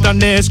bot est un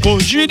escroc.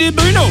 Je lui dis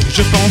Bruno,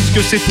 je pense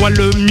que c'est toi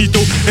le mytho.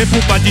 Et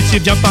pour pas dire,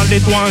 viens parler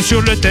toi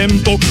sur le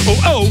tempo. Oh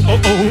oh oh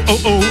oh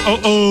oh oh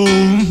oh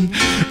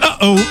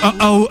oh oh oh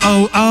oh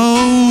oh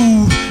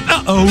oh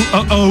oh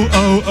oh oh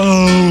oh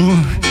oh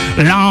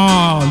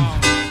Lord,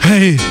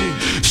 hey.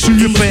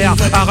 Super,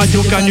 à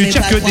Radio Canu,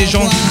 y'a que des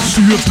gens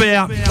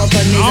super.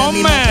 Oh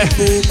mais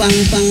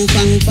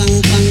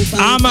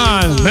ah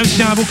man, même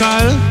si un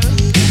vocal,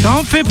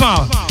 t'en fais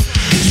pas.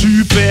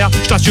 Super,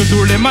 je t'assure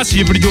tous les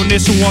massifs, les données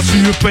sont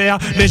super.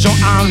 Les gens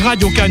à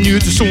Radio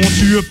Canut sont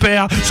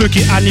super. Ceux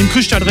qui animent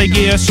Crucial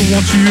Reggae sont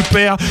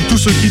super. Tous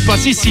ceux qui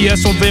passent ici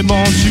sont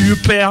vraiment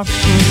super.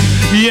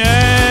 Yeah.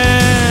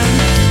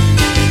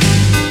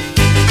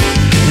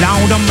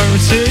 Lord of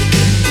mercy,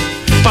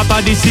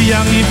 papa d'ici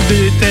arrive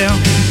des terres.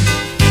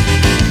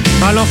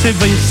 Alors c'est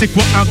vrai, c'est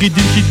quoi un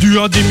rythme qui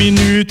dure 10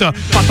 minutes?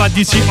 Papa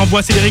d'ici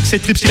envoie ses lyrics, ses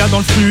trips qu'il a dans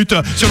le flûte.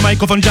 Sur le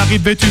microphone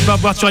j'arrive et tu vas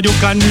voir sur Radio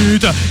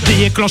Canut.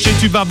 Déclenché,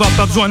 tu vas voir,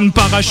 pas besoin de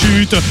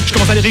parachute. Je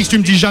commence à lyrics, tu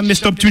me dis jamais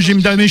stop, tu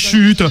gimes dans mes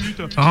chutes.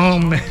 Oh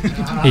mais...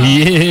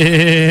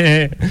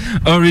 Yeah.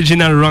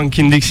 Original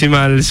Ranking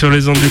Diximal sur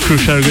les ondes du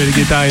Crucial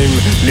Reggae Time.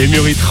 Les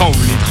murs ils tremblent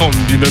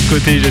d'une autre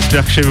côté.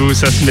 J'espère que chez vous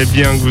ça se met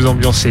bien, que vous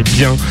ambiancez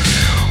bien.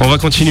 On va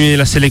continuer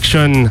la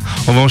sélection,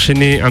 on va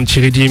enchaîner un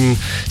petit redeem.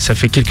 Ça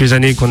fait quelques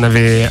années qu'on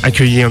avait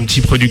accueilli un petit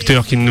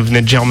producteur qui nous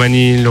venait de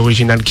Germany,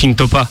 l'original King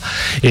Topa.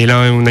 Et là,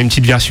 on a une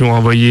petite version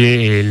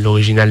envoyée et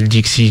l'original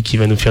Dixie qui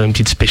va nous faire une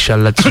petite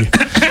spéciale là-dessus.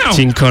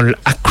 Thing called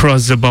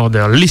Across the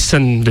Border.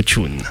 Listen the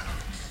tune.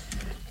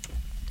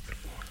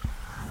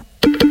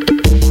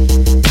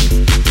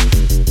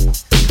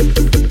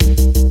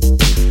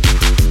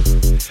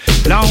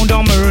 Lord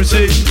of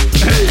mercy,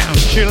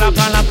 she la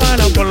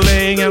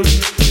polling.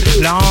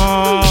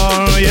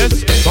 Lord,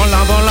 yes,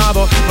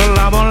 bolabo,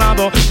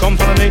 come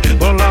follow me,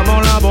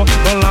 bolabo,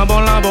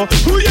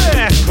 oh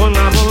yeah,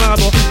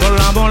 bolabo,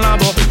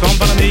 come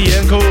follow me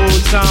and cool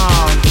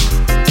sound.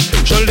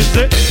 Je le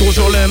sais,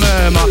 toujours les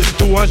mêmes,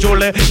 toujours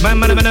les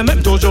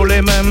mêmes, toujours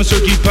les mêmes, ceux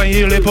qui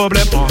payent les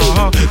problèmes,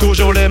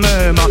 toujours les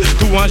mêmes,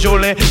 toujours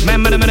les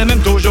mêmes,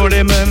 toujours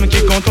les mêmes,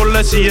 qui contrôlent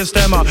le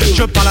système.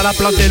 Je parle à la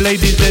place des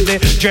ladies et des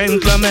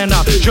gentlemen,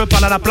 je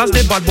parle à la place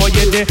des bad boys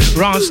et des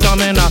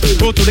rastamen,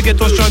 pour tous les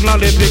ghettos strugglers,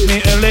 les pick me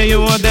et les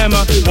you-them.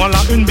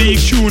 Voilà une big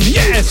tune,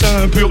 yes,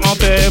 un pur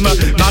anthème.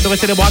 Marre de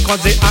rester les bras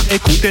croisés à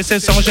écouter, c'est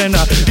sans gêne.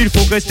 Il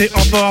faut rester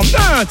en forme,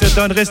 c'est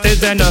de rester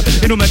zen,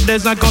 et nous mettre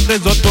les uns contre les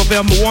autres pour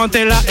faire monter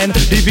c'est la haine.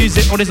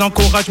 Divisés, on les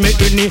encourage, mais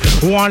unis,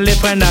 ou on les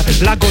freine.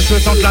 La gauche, le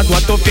centre, la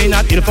droite, au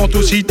final, ils font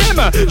tous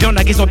idem. Y'en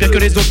a qui sont pires que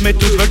les autres, mais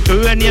tous veulent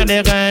devenir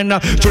des reines.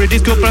 Tous les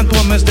discours plein de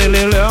promesses, telle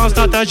est leur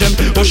stratagème.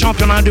 Au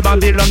championnat du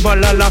Babylone,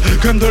 voilà la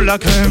crème de la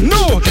crème.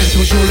 Non,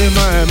 toujours les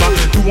mêmes,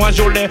 tout un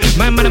jolet,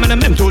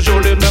 même, toujours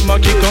les mêmes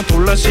qui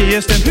contrôlent le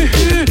système.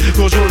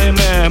 Toujours les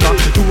mêmes,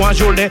 tout un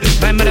jolet,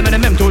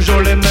 même,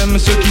 toujours les mêmes,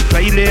 ceux qui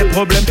payent les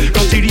problèmes.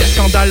 Quand il y a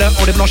scandale,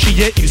 on les blanchit,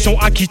 ils sont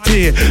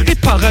acquittés. Les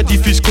paradis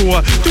fiscaux,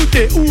 tout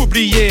est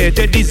oublié.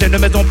 Des dizaines de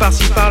maisons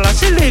par-ci par-là,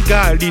 c'est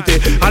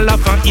l'égalité. À la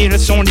fin, ils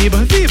sont libres,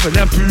 vivent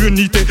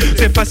l'impunité.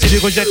 C'est facile, ils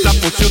rejettent la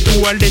faute,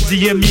 surtout à les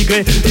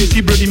immigrés. Ils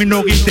ciblent les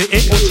minorités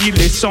et aussi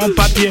les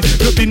sans-papiers.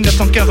 Depuis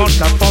 1940,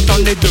 la France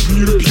en est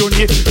devenue le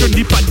pionnier. Je ne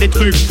dis pas des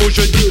trucs faux,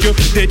 je dis que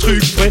des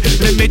trucs vrais.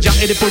 Les médias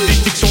et les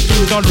politiques sont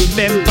tous dans le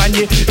même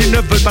panier. Ils ne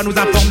veulent pas nous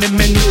informer,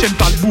 mais nous tiennent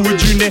par le bout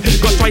du nez.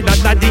 Quand soit il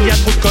a dit, il y a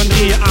trop de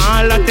conneries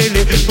à la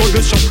télé. Trop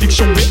de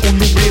science-fiction, mais on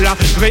oublie la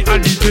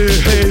réalité.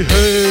 Hey, hey.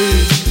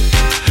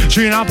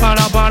 J'suis là, pas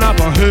là,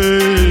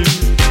 hey.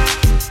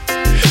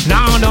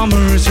 Now, no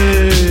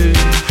mercy.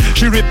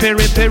 J'suis ripé,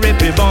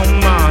 bon,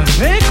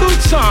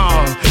 écoute ça.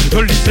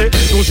 Le lycée,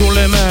 toujours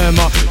les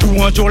mêmes,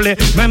 tout un jour les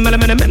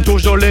mêmes,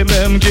 toujours les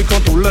mêmes qui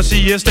contrôlent le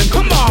système.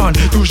 Come on,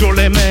 toujours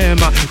les mêmes,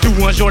 tout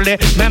un jour les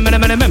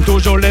mêmes,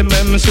 toujours les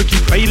mêmes, ceux qui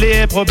payent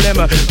les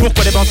problèmes.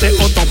 Pourquoi dépenser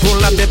autant pour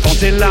la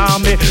défense et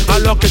l'armée,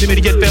 alors que des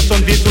milliers de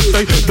personnes vivent sous le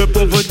seuil de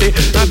pauvreté?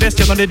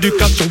 Investir dans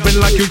l'éducation et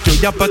la culture,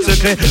 y a pas de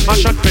secret. À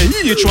chaque pays,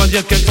 de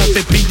choisir quelles sont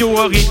ses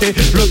priorités.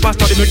 Le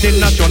pasteur des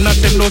multinationales,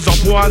 c'est nos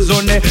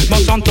empoisonnés.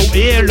 Monsanto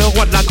est le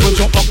roi de la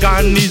corruption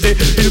organisée.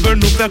 Ils veulent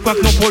nous faire croire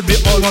que nos produits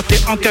orientés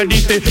en qualité.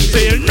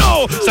 C'est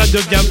non, ça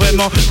devient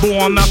vraiment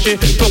bon en marché.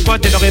 Pourquoi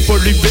dénorer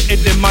polluer et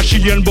des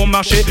machines bon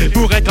marché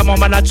pour être vraiment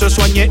malade, se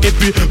soigner et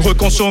puis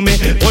reconsommer?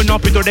 Prenons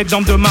plutôt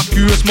l'exemple de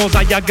Marcus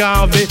Mosaïa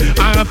Garvey.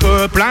 Un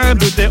peuple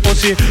imbuté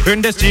aussi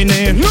une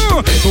destinée.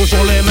 Non,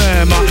 toujours les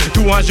mêmes,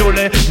 tout un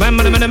jolet,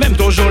 même,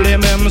 toujours les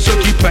mêmes, ceux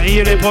qui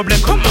payent les problèmes.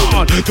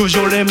 Comment?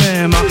 Toujours les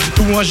mêmes,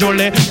 tout un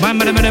jolet,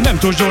 même,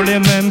 toujours les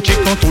mêmes qui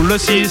contrôlent le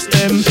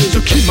système. Ceux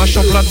qui marchent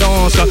la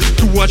danse,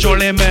 tout un jour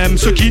les mêmes,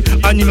 ceux qui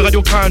animent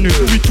Radio Canu,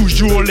 oui,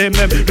 toujours les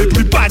mêmes, les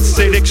plus bas de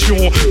sélection,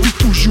 oui,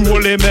 toujours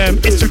les mêmes,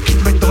 et ceux qui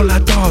mettent dans la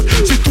danse,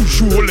 c'est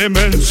toujours les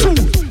mêmes.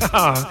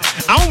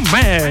 Oh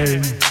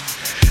man!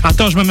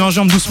 Attends, je me mets en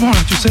jambe doucement là,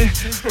 tu sais,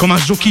 comme un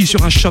jockey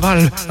sur un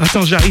cheval.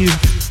 Attends, j'arrive.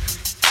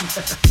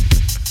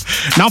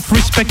 Now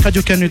respect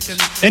Radio Canut,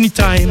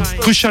 anytime,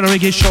 Crucial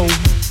Reggae Show.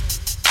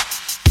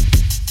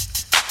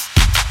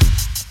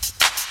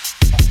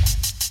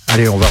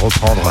 Allez, on va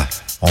reprendre.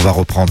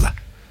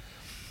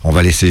 On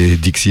va laisser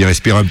Dixie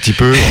respirer un petit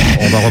peu.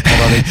 On va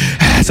reprendre avec...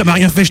 Ça m'a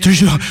rien fait, je te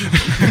jure.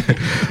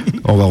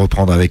 On va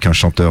reprendre avec un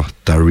chanteur,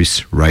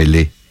 Tarrus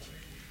Riley,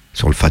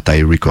 sur le Fat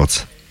Eye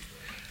Records.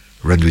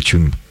 Run the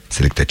tune,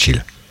 Selecta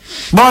Chill.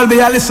 Balby,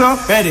 listen.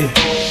 Ready.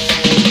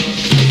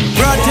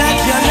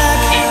 Protect your neck,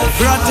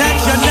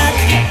 protect your neck,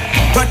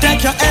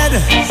 protect your head.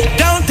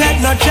 Don't take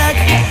no check.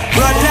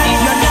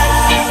 Protect your neck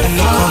and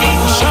look over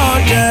your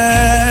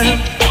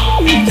shoulder.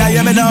 Yeah,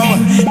 hear me now.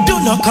 Do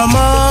not come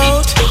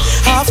out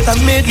after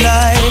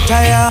midnight.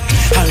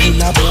 I'll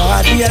in a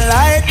broad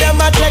daylight, them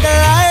a take a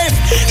life.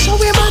 So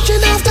we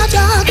marching after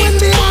dark when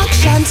the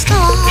action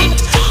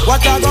start.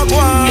 What I go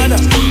on?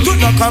 Do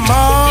not come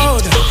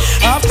out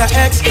after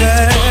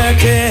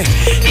X30.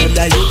 And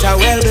the youth are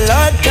well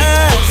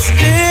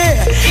bloodthirsty.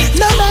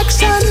 No make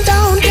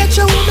sundown, get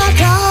you in a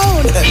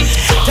town.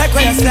 Take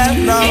away yourself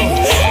now.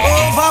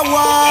 Over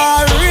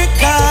Warwick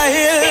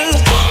Hill,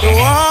 the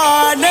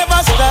war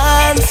never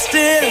stands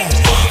still.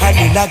 And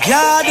in a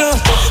garden,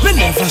 we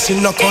never see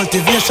no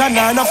cultivation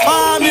or no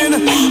farming.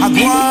 I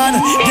go on,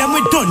 then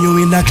we done you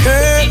in a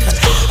kirk.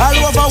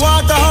 All over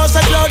Waterhouse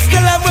and clouds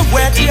still have we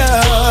wet,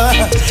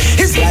 yeah.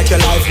 It's like your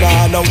life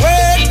now, no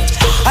wait.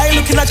 I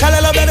looking at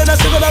Kalala bed and I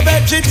sit on a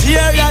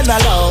vegetarian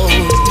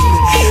alone.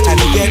 And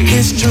get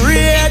this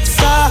straight,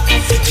 sir.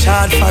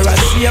 Chant for a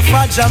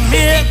safer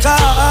Jamaica.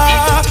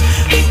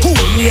 Who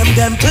name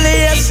them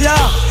place,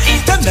 yeah?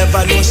 They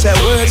never know say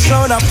words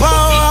sound of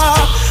power.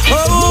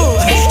 Oh,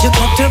 you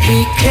got to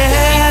be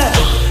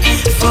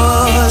careful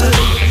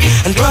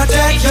and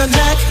protect your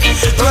neck,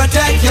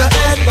 protect your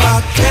head,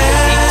 but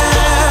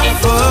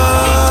careful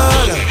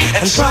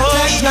and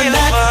protect your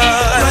neck,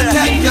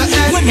 protect your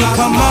head when you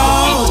come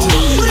out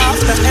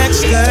after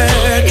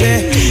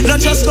X30. Not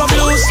just no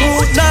blue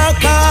suit, no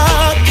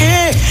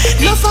khaki.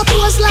 No for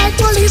pose like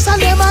police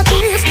and them a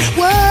thief.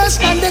 Worse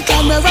than the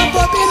camera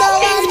pop in a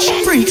watch.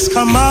 Freaks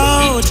come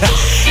out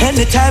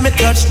anytime it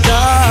touch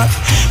dark.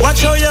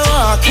 Watch how you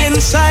walk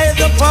inside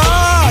the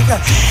park.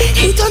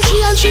 Eat on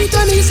tree and street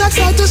and he's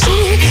excited to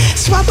see.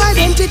 Swap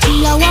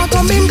identity, I walk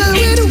and mingle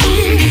with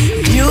we.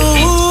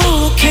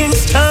 New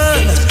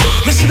Kingston,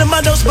 me see the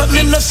madhouse but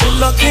me no see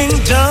no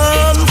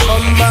kingdom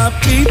from my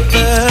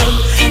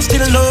people.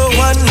 Still no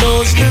one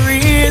knows the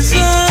reason.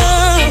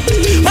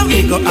 When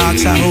we go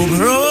ask a home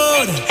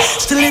road,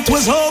 still it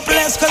was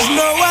hopeless, cause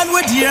no one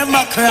would hear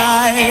my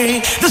cry.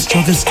 The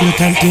struggle still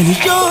continue,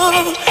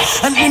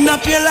 and we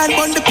not pay line,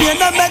 but the pain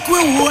that make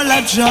we all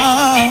a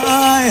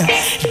joy.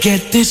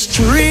 Get this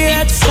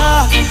straight,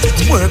 sir.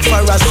 Work for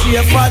a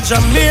safer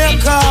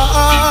Jamaica.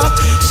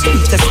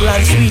 Sweetest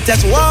land,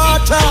 sweetest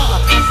water.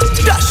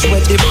 That's where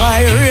the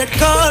pirate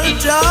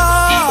culture.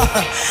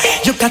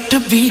 You got to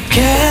be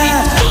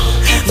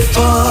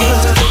careful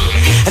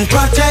and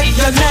protect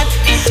your neck,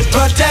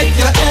 protect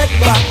your head,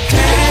 but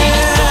careful.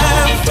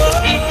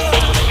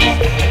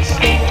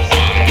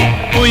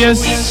 Oh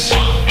yes,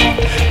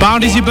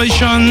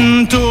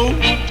 participation too.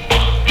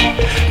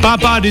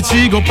 Papa des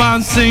tigres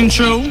passing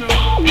through.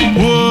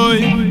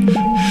 Oui.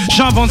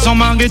 J'avance sans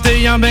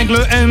m'arrêter avec le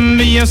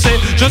MIC.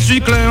 Je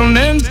suis clair,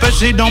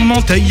 NPC dans mon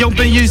tailleur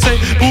PIC.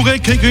 Pour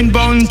écrire une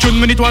bonne tune,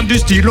 munis-toi du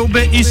style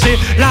OBIC.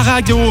 La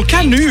radio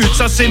canute,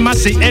 ça c'est ma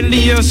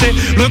CLIC.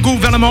 Le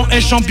gouvernement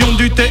est champion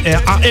du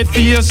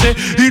TRAFIC.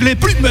 Il est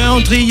plus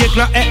meurtrier que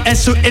la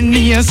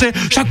SENIC.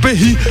 Chaque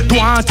pays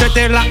doit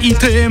être la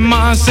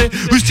ITMAC.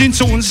 Justine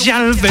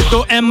sociale,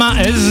 veto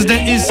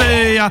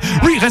MASDIC.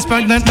 Oui,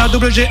 respect la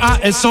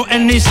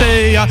WGASONIC.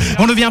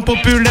 On devient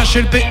populaire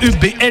chez le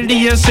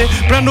PUBLIC.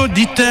 Plein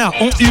d'auditeurs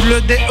ont eu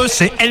le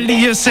DEC,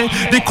 LIC.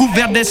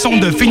 Découvert des sons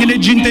de Fini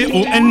les jeans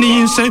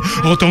TONIC.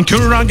 Autant que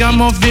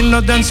Ragamuffin,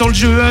 le dancehall,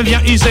 je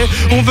viens ici.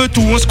 On veut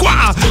tout au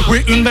square, oui,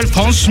 une belle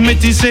France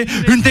métissée.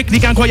 Une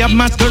technique incroyable,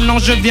 maintenant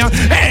je viens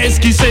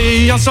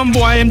esquisser. Ensemble,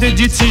 bois,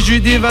 MD, si je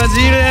lui dis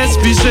vas-y, laisse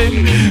pisser.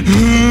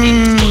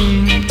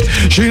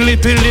 J'ai les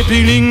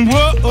peeling,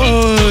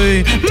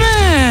 boy,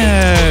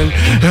 man.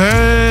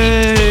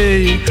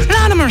 Hey,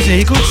 la mercy,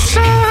 écoute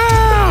ça.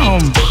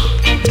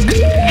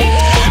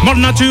 Mon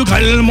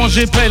naturel, moi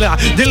j'appelle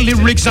des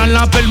lyrics à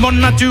l'appel. Mon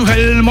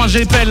naturel, moi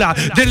j'appelle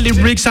des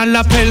lyrics à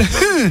l'appel.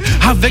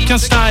 Avec un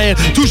style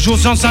toujours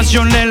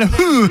sensationnel,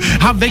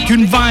 avec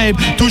une vibe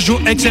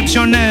toujours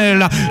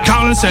exceptionnelle.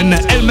 Carlsen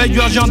est le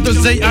meilleur genre de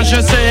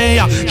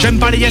ZHC. J'aime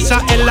pas les SAL,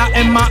 la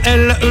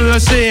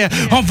MALEC.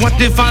 Envoie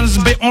tes fans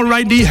B, on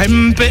ride the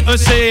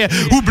MPEC.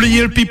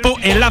 Oubliez le pipeau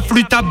et la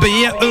flûte à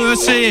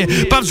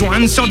BEC. Pas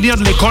besoin de sortir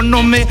de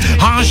l'économie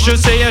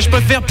HEC. Je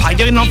préfère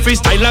Tiger en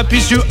freestyle,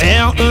 puis sur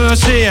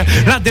REC.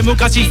 La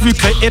démocratie fut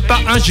créée par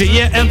un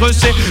GREC.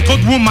 Trop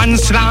de woman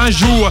cela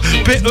joue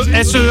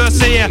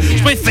PESEC.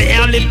 Je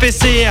préfère les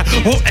PC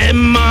au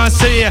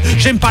MAC.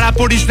 J'aime pas la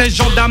police, les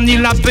gendarmes ni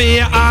la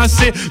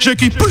BAC.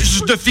 J'écris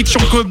plus de fiction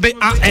que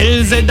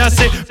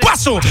BALZAC.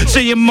 Poisson,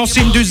 c'est mon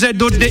signe du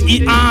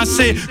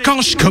ZODIAC.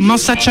 Quand je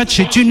commence à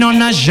tchatcher, tu n'en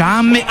as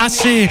jamais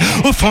assez.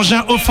 Au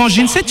frangin, au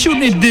frangine, c'est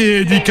une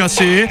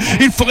dédicacée.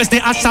 Il faut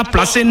rester à sa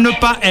place et ne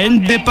pas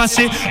être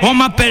dépassé. On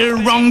m'appelle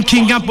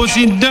ranking,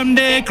 impossible de me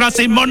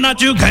déclasser. Mon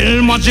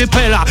naturel, moi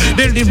j'appelle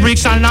des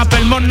lyrics à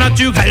l'appel. Mon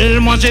naturel,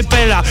 moi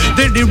j'appelle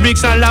des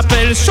lyrics à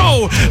l'appel.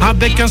 So,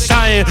 avec un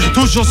style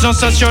toujours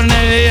sensationnel,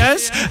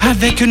 yes,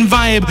 avec une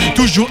vibe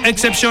toujours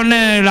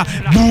exceptionnelle.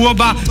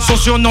 Bouaba, son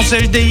surnom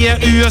c'est le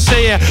DRUC.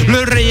 Le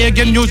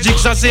reggae music,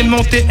 ça c'est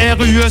mon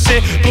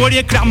TRUC. Pour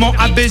lier clairement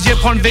à Béziers,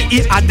 prendre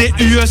VIADUC.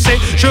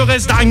 Je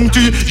reste dingue,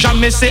 tu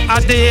jamais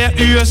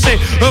CADRUC.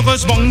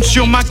 Heureusement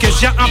sur ma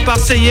caisse y'a un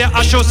passé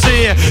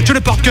HOC. Je ne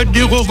porte que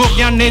du roro,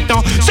 rien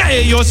n'étant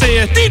CIOC.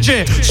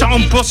 DJ,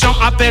 100%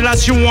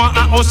 appellation à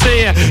AOC.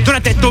 De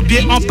la tête aux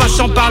pieds en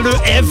passant par le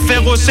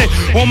FROC.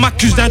 On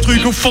m'accuse d'un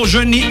truc faux, je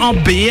nie en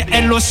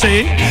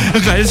BLOC.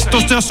 Reste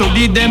toaster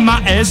solide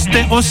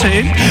MASTOC.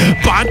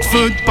 Pas de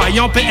feu de paille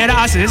en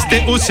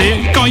PLASSTOC.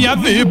 Quand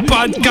y'avait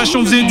pas de cash,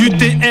 on faisait du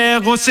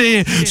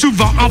TROC.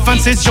 Souvent en fin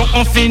de session,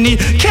 on finit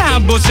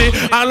cabossé.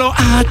 Alors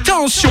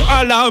attention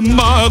à la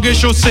marée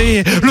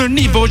chaussée. Le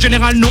niveau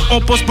général, nous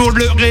on pose pour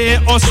le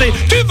rehausser.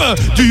 Tu veux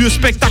du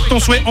spectacle, ton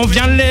souhait, on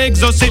vient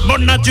l'exaucer. Mon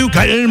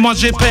naturel, moi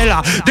j'appelle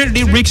des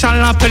lyrics à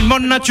l'appel. Mon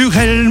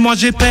naturel, moi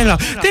j'appelle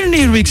des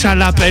lyrics à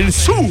l'appel.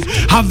 Sous,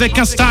 avec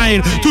un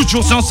style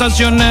toujours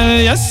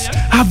sensationnel, yes.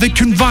 Avec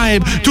une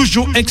vibe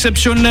toujours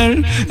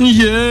exceptionnelle,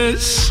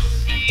 yes.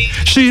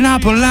 J'suis là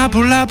pour les.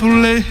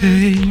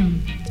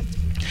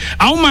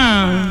 Oh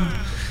man.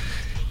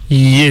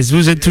 Yes,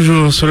 vous êtes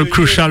toujours sur le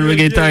Crucial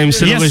Reggae Time,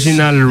 c'est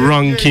l'original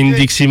Ranking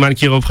Dixie Man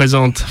qui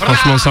représente.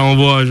 Franchement, ça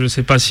envoie, je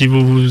sais pas si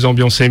vous vous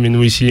ambiancez, mais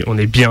nous ici, on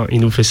est bien,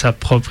 il nous fait ça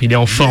propre, il est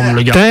en forme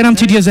le gars. Tel un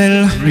petit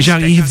diesel,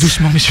 j'arrive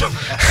doucement, messieurs.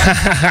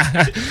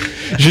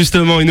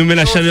 Justement, il nous met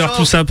la chaleur,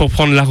 tout ça pour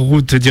prendre la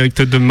route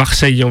direct de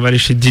Marseille. On va aller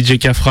chez DJ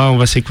Kafra, on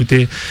va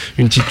s'écouter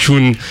une petite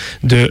tune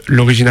de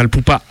l'original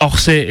Poupa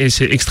Orsay et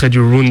c'est extrait du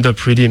Roundup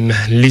Rhythm.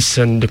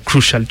 Listen the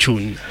Crucial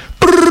Tune.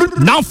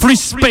 Now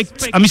respect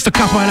à Mr.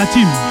 Kafra et la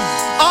team.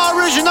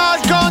 Original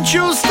country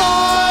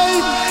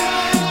style.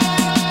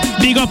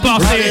 Big up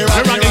Orsay,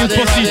 le Ragga Youth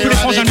Posse, tous les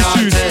frangins du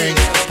sud.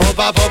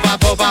 Poupa, poupa,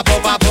 poupa,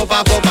 poupa,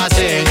 poupa, poupa,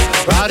 sing.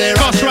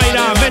 Ghost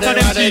Rider, Method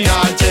MC.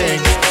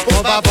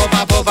 Poupa,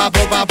 poupa, poupa,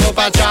 poupa,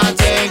 poupa,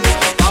 chanting.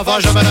 Parfois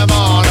je me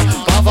demande,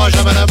 parfois je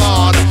me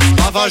demande,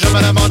 parfois je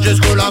me demande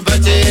jusqu'où l'on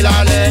peut-il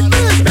aller.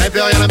 Mais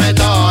plus rien ne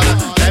m'étonne,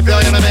 mais plus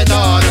rien ne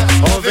m'étonne.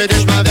 On fait du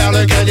chemin vers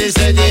lequel il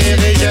s'est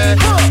dirigé.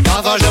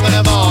 Parfois je me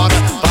demande,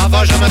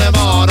 parfois je me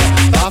demande,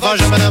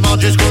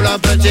 demande jusqu'où l'on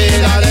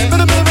peut-il aller.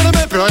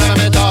 Mais plus rien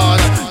ne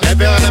m'étonne, mais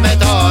plus rien ne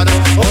m'étonne.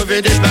 Au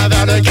vu du chemin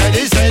vers lequel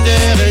il s'est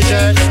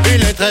dirigé,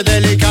 il est très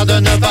délicat de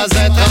ne pas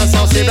être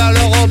insensible à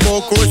l'euro.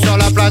 Beaucoup sur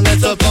la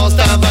planète se pensent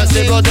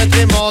invincibles au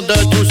détriment de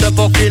tous ceux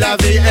pour qui la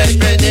vie est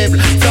pénible,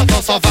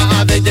 flirtant sans fin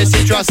avec des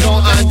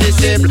situations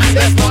indicibles.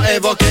 Laisse-moi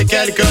évoquer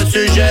quelques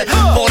sujets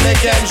pour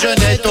lesquels je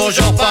n'ai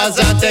toujours pas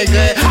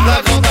intégré.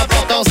 La grande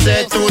importance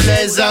c'est tous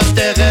les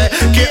intérêts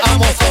qui à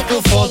mon sens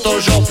nous font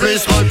toujours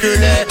plus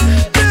reculer.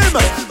 Bim!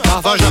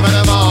 Parfois je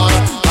me demande,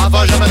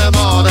 parfois je me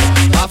demande,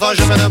 parfois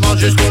je me demande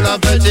jusqu'où l'on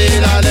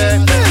peut-il aller.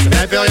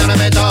 Mais plus rien ne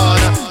m'étonne,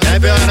 mais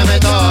plus rien ne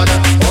m'étonne.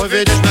 Au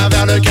vu du chemin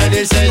vers lequel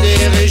il s'est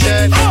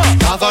dirigé.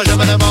 Parfois je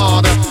me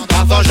demande,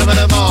 parfois je me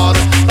demande,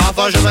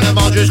 parfois je me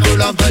demande jusqu'où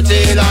l'on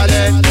peut-il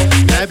aller.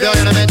 Mais plus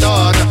rien ne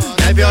m'étonne,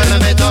 mais plus rien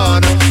ne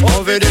m'étonne.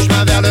 Au vu du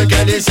chemin vers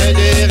lequel il s'est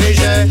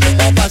dirigé.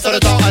 On passe le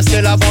temps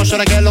assis, la branche sur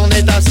laquelle on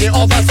est assis.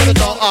 On passe le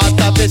temps à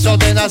taper sur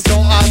des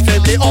nations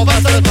affaiblies. On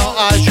passe le temps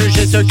à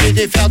juger ceux qui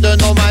diffèrent de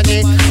nos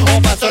manies.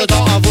 On passe le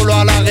temps à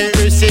vouloir la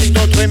réussite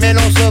d'autrui, mais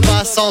l'on se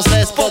bat sans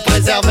cesse pour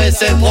préserver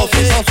ses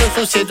profits, sans se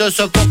soucier de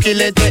ce pour qui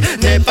l'été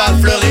n'est pas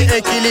fleuri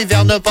et qui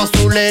l'hiver ne pense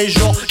tous les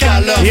jours qu'à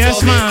leur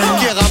survie.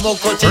 Qui rame au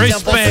quotidien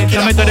pour ceux qui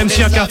la méthode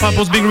MC Akafa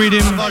pour Big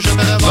Rhythm.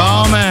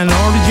 Barman,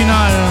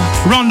 original,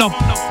 round up.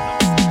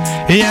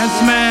 Yes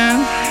man.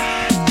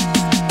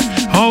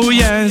 Oh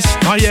yes,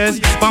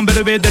 bam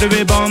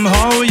biddy bam,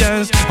 oh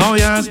yes,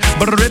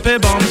 brippy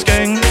bam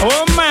skeng.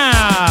 Oh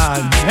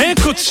man,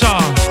 écoute ça.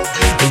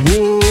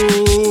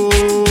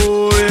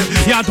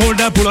 Yeah, told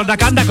the pull up the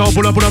can,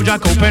 pull up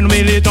Jack, open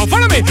wheel it up.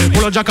 Follow me,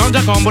 pull up Jack,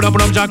 pull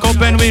up Jack,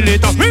 open wheel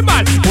it up.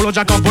 Remind, pull up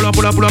Jack, pull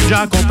up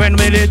Jack, open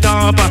wheel it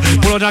up.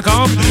 Pull up Jack,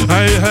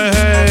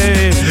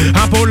 hey.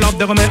 Un pull up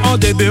de remet en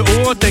début,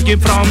 oh, take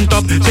it from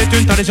top. C'est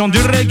une tradition du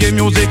reggae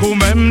music ou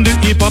même du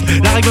hip hop.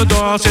 La règle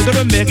d'or, c'est de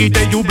le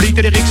mériter. Oublie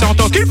que les lyrics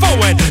sont qu'il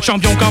faut être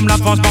champion comme la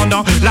France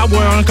pendant la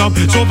World Cup.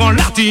 Souvent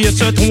l'artiste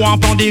se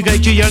trompe en dirait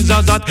qui est le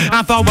zazat.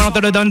 Un fort ballon te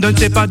le donne, ne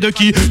sais pas de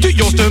qui. Tu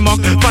yos te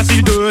moques,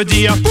 facile de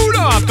dire. Pull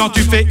up quand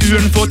tu fais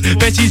une faute.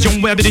 Précision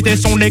et habilité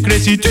sont les clés.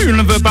 Si tu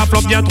ne veux pas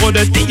flop, y'a trop de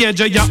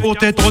DJ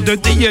yaourt et trop de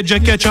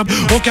DJ ketchup.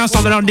 Aucun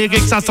sens de leur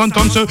lyrics, ça sonne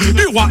comme ceux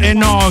du roi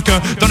Enoch.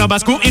 Dans leur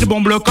basse-cour, ils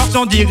bombent le corps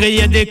sans dire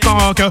et des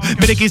coques.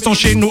 Mais dès qu'ils sont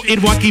chez nous, ils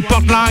voient qu'ils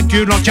portent la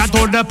culotte. Y'a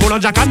trop de pull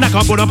up Jack,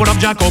 pull up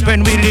Jack,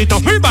 open wheel it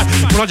up.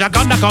 Pull up Jack,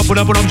 pull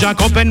up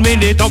Jack, open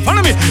wheel it up.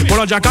 Follow me, pull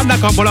up Jack,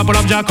 pull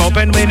up Jack,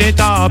 open wheel it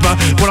up.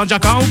 Pull up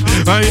Jack,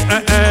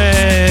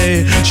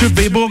 hey. Je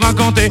vais vous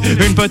raconter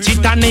une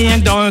petite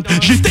anecdote.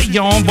 J'étais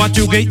en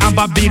voiture et un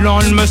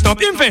Babylone me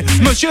stoppe. Il me fait,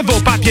 monsieur vos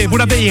papiers, vous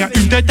l'avez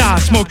une tête à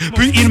smoke.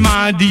 Puis il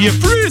m'a dit,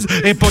 freeze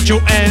et put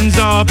your hands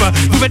up.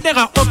 Vous êtes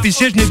erreur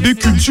officier, je n'ai vu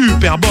qu'une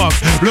super box.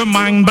 Le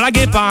man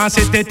blaguait pas,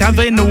 c'était un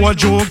vrai no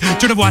joke.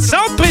 Tu le vois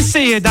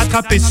s'empresser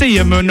d'attraper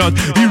ses menottes.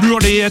 Il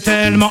hurlait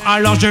tellement,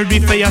 alors je lui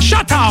fais un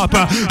shut up.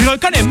 Il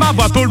reconnaît ma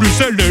voix, pour lui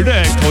c'est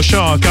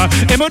l'électrochoc.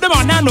 Et me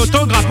demande un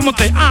autographe pour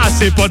montrer à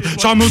ses potes.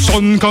 Ça me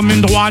sonne comme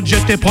une droite,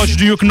 j'étais proche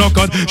du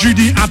knockout. Je lui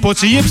dis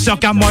impossible, sûr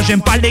qu'à moi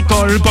j'aime pas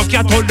l'école. Pour qu'il y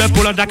a trop de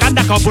pull up Jack,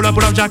 pull up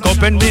Jack,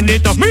 open wheel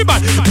it up.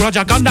 Pull up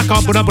Jack,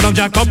 pull up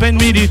Jack, open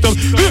wheel it up.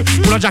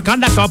 Pull up Jack,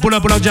 pull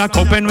up Jack,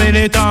 open wheel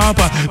it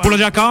up. Pull up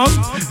Jack,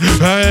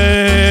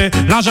 hey.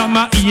 La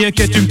Jamaïque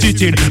est une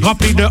petite île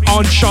remplie de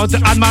hot shots.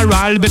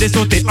 Admiral, BD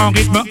sauté en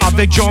rythme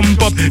avec jump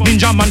pop.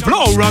 Ninja Man,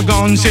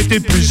 Floragon, c'était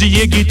plus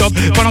et top.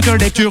 Pendant que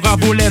Lectura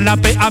voulait la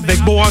paix avec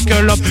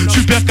Buckle Up.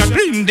 Super Cat,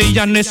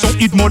 Indian et son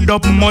hit mode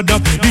up.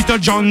 Little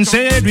John,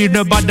 c'est lui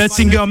le bad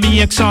singer,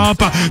 me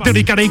ex-up.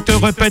 Terry Carrick te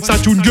répète sa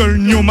tune gueule,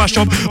 new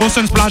mashup.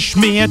 Ocean Splash,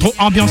 mais trop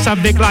ambiance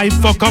avec Life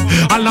Fuck Up.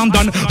 À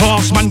London,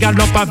 Horseman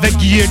galope avec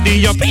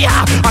Giddy Up.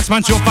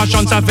 Axman sur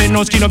Fashion, ça fait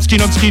no skin up.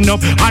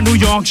 À New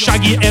York,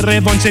 Shaggy et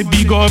Revon, c'est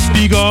big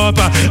up.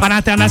 À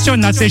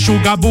l'international, c'est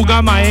Sugar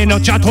Booga, Maeno.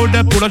 T'as trop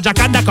de pull up Jack,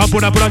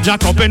 pull up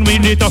Jack, open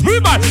wheel it up.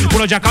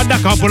 Pull up Jack,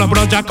 pull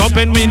up Jack,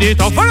 open wheel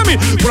it up. Follow me,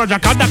 pull up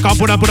Jack,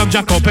 pull up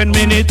Jack, open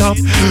wheel it up.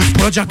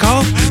 Pull up Jack,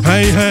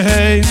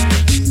 hey.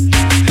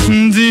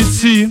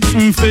 D'ici,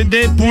 on fait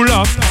des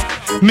pull-ups,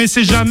 mais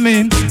c'est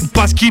jamais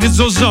parce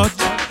qu'ils osotent.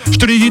 Je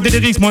te dis des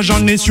lyrics, moi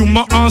j'en ai sur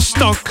moi en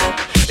stock.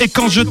 Et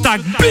quand je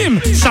tag, bim,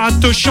 ça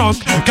te choque.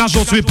 Car je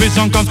suis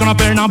présent comme ce qu'on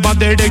appelle un bas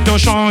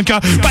d'électrochoc.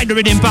 By the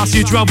rhythm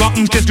par-ci, tu vas voir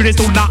qu'est-ce que les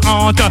sous de la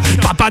honte.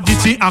 Papa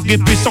d'ici arrive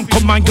puissant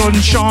comme un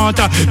gunshot.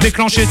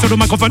 Déclenché sur le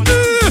microphone,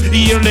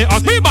 il est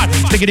hot. We bad,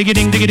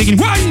 diggy,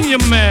 why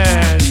man.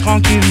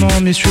 Tranquillement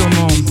mais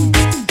sûrement.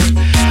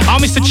 Oh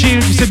Mr. Chill,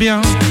 tu sais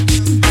bien.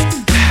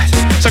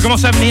 Ça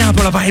commence à venir un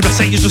peu la vibe,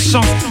 ça y est, je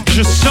sens.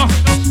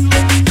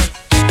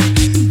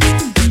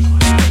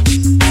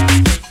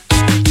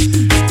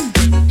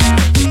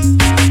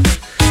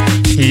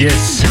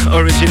 Yes,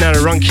 original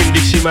Rankin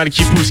Dixie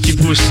qui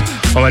pousse.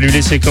 On va lui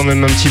laisser quand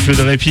même un petit peu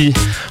de répit.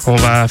 On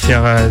va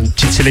faire une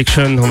petite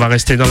sélection, on va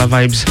rester dans la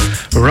vibes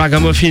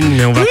Ragamuffin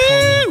et on va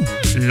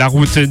prendre la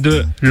route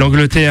de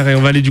l'Angleterre et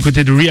on va aller du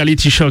côté de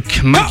Reality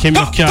Shock. Mike et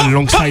Murka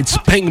alongside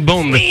Spank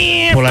Bond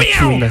pour la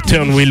tune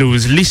Turn We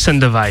Lose. Listen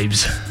the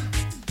vibes.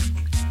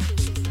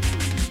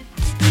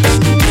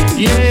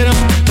 Yeah,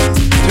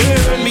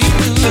 turn me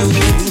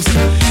loose.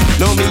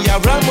 Now me a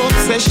ram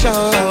obsession.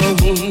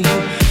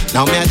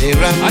 Now me a the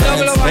ram. I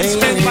don't know what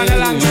spend man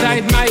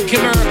alongside Mikey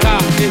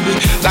Merca.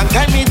 Long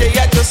time me they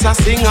just a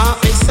sing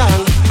out me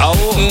song. Oh,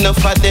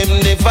 enough of them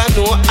never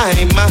know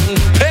I man.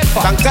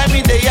 Long time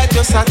me they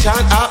just a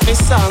chant out me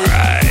song.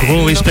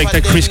 Gros respect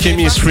à Chris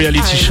Chemist,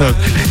 Reality Shock,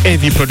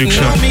 Heavy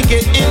Production. Now me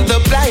get in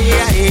the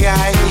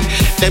blind.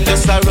 Them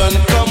just a run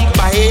come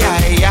by.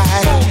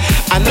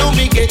 I know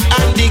me get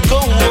on the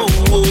go.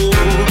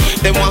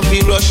 Them want me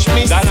rush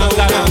me so.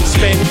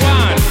 Spend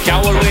one.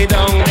 Can't hold way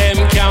down.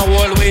 Them can't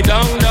hold way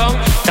down.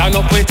 Turn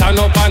up, we turn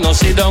up, and no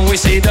sit down, we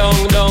sit down.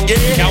 Yeah.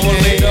 Can't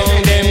hold way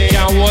down, them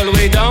can't hold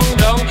way down.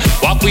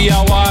 Walk we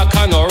a walk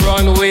and no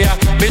run we a.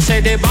 Me say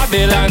the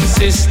Babylon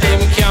system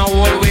can't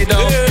hold way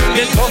down.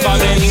 The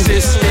government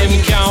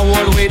system can't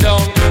hold way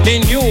down. The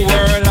new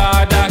world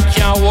order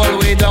can't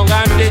hold way down.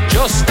 And the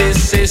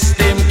justice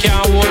system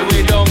can't hold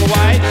way down.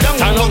 Why?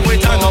 Turn up, we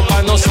turn up,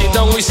 and no sit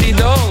down, we sit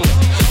down.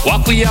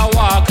 Walk we a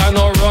walk and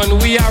no run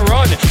we a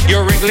run.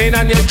 You're wriggling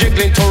and you're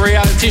jiggling to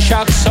Reality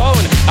Shock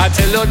sound. I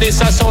tell you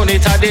this a sound,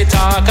 it a the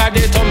talk a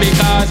the tongue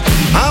because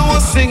I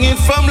was singing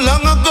from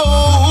long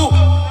ago.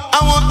 I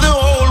want the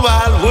whole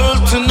wide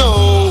world to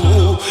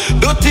know.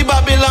 Dirty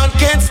Babylon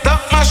can't stop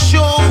my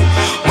show.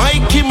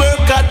 Mikey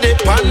Merca the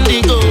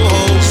Pandigo.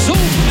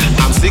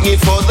 I'm singing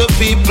for the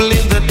people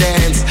in the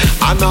dance.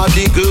 And all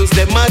the girls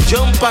them a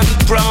jump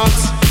and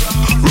prance.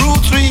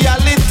 Roots,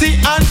 reality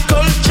and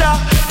culture.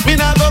 Me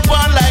not go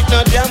on like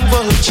no damn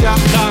vulture.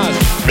 cause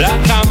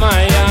black am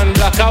I and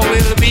black I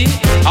will be.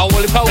 I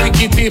will if a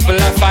wicked people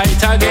that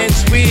fight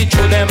against we.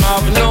 To them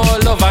have no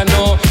love and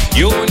no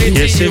unity.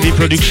 Yes, Heavy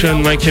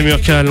Production, Mike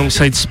Merca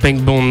alongside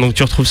Spank Bond. Donc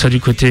tu retrouves ça du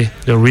côté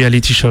de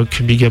Reality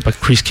Shock. Big up à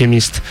Chris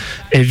Chemist,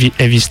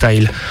 Heavy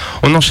Style.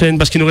 On enchaîne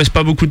parce qu'il nous reste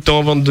pas beaucoup de temps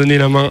avant de donner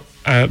la main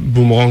à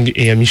Boomerang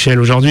et à Michel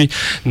aujourd'hui.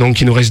 Donc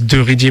il nous reste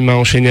 2 redeems à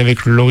enchaîner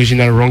avec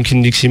l'original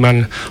Rankin Dixie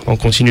Man. On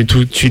continue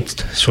tout de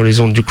suite sur les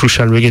ondes du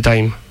Crucial Reggae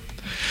Time.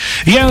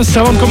 Yes,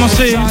 avant de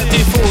commencer,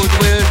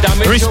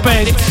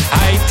 respect.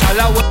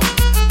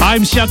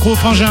 AMC Accro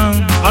Frangin,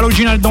 à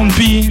l'original Don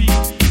P,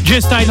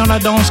 J-Style dans la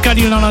danse,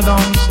 Khalil dans la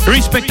danse.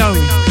 Respect à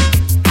eux.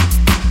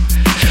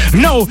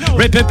 No,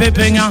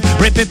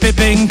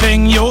 rip-ping,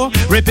 ping, yo.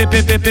 Rip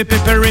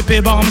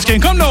bombs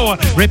king. Come no,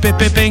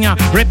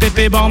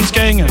 rip-ping, bombs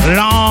king.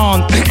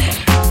 Land.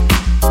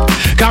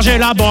 Car j'ai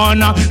la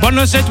bonne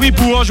 7-8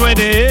 pour jouer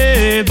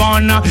des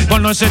bonnes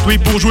 7-8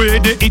 pour jouer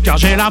des hits. Car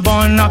j'ai la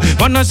bonne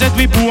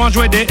 7-8 pour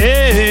jouer des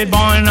hits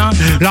bonnes.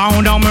 Là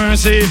on dorme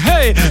c'est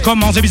hey.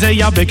 Comment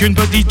s'éviser avec une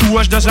petite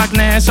touche de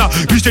slackness.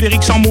 Plus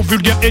lyrique sans mots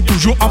vulgaires et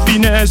toujours en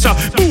finesse.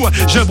 Ouh,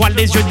 je vois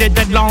les yeux des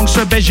dead langues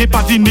se baisse, j'ai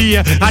pas fini.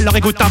 Alors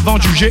écoute avant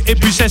de juger et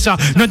puis c'est ça.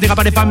 Ne dérape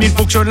pas les familles,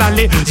 faut que cela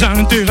les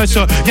intéresse.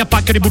 Y'a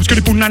pas que les boobs, que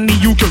les punani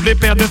ou que les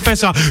paires de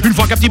fesses. Une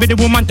fois captivé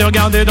des women, te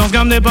regarder dans ce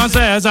gamme des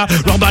princesses.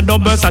 Leur bad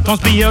dub, ça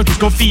transpire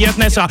jusqu'au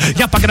fitness.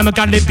 Y'a pas qu'à me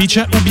caler les bitches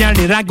ou bien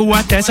les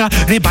ragouattesses.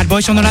 Les bad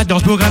boys sont dans la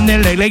danse pour ramener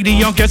les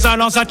ladies en caisse.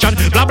 Alors ça chat,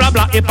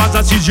 blablabla et pas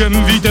à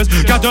 6ème vitesse.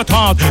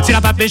 4h30, si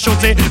la pape est chaude,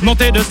 c'est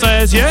montée de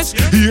 16, yes.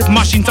 Hit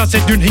machine, ça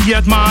c'est une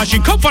hit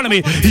machine. Come follow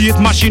me, hit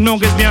machine, on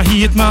reste bien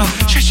hit man.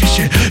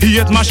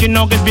 Hit machine,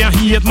 on reste bien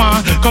hit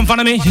man. Come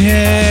follow me,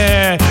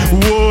 yeah.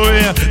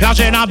 Ouais, car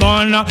j'ai la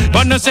bonne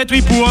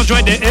 7-8 pour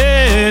jouer des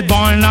hits.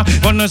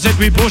 Bonne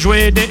 7-8 pour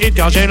jouer des hits.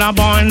 Car j'ai la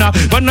bonne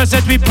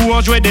 7-8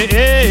 pour jouer des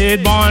hits.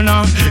 Bonne,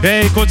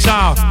 hey, écoute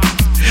ça.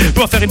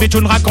 Pour faire une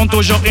bitoune, raconte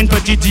aux gens une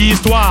petite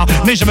histoire.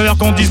 Mais j'aimerais leur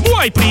qu'on dise,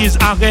 ouais, please,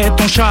 arrête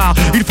ton char.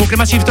 Il faut que les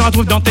massifs te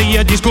retrouvent dans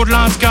tes discours de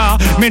l'Ascar.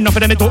 Mais non,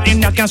 fait la métro, il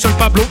n'y a qu'un seul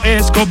Pablo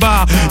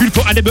Escobar. Il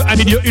faut un début, un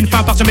milieu, une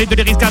fin parsemée de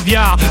risques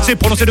caviar. C'est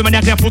prononcé de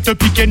manière claire pour te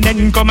piquer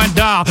naine comme un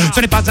dard. Ce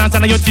n'est pas un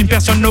scénario de film,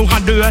 personne n'aura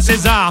de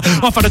César.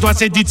 Enfin de toi,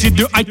 c'est dit type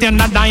de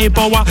alternada et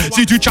power.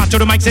 Si tu chattes sur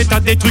le mic, c'est t'as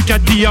des trucs à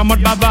dire en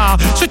mode bavard.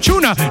 Ce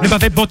tune n'est pas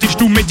fait pour teach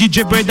tous mes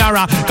DJ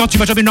Bredara. Quand tu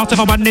vas jouer Nord, ce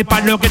format n'est pas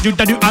le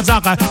résultat du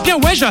hasard. Bien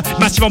ouais,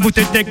 massivement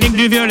bouté technique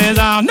du vieux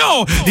lézard.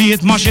 No,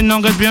 hit machine,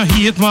 on reste bien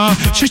hit man.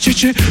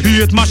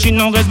 Hit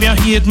machine, on reste bien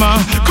hit man.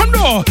 Comme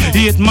no,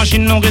 hit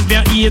machine, on reste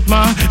bien hit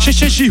man.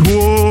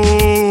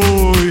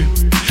 Oh.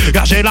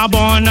 Car j'ai la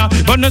bonne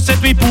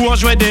 7-8 pour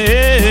jouer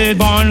des hits.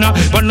 Bonne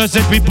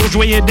 7-8 pour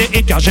jouer des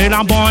hits. Car j'ai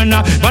la bonne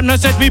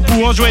 7-8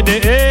 pour jouer des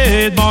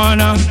hits.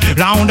 Bonne,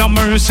 là on a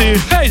mercy.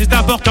 Hey, c'est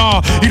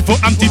important, il faut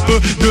un petit peu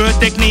de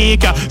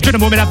technique. Je ne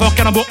vous mets la porte,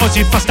 calembour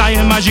aussi, fast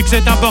style magique,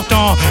 c'est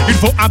important. Il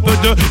faut un peu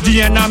de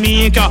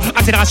dynamique.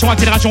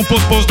 Accélération,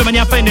 pause de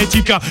manière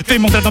frénétique. Fais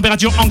monter la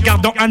température en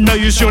gardant un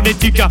œil sur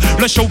l'éthique.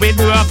 Le show est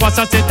de à 3,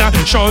 ça c'est un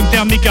choc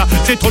thermique.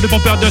 C'est trop de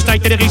pompeurs de style,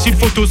 télérix, il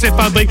faut tous ces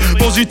fabriques.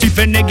 Positif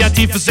et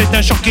négatif, c'est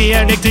un choc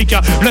électrique.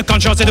 Le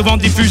conscience est devant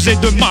diffusé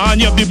de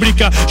manière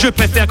biblique. Je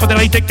préfère quand la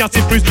réalité car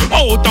c'est plus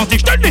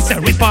authentique. Je te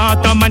laisse pas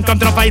ta man comme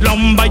travail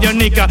l'homme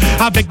bionique.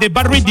 Avec des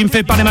bad rhythms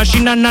faits par les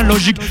machines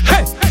analogiques.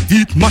 Hey,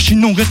 hit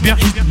machine on reste bien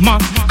hit man.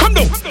 Comme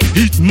nous,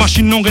 hit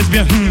machine on reste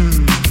bien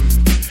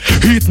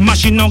Hit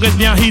machine, on reste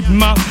bien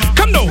hitman.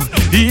 Comme nous,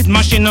 hit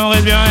machine, on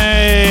reste bien.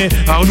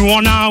 Alors nous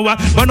on a ouais,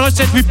 bonne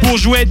recette oui pour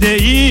jouer des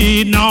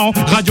hits. Non,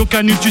 Radio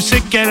Canu, tu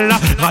sais qu'elle a.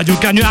 Radio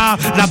Canu a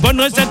la bonne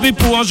recette oui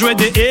pour en jouer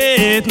des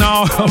hits.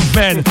 Non,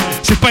 belle,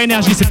 c'est pas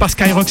énergie, c'est pas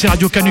Skyrock, c'est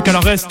Radio Canu.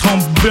 Alors reste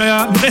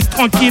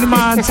tranquille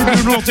man, c'est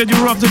du lourd, c'est du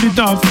rough, c'est du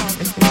tough.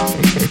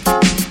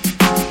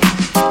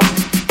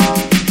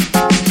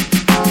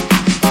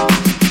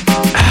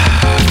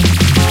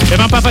 Eh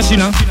ben pas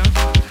facile hein.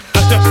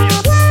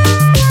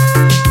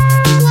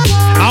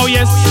 Oh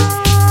yes,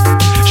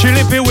 chez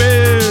les PW,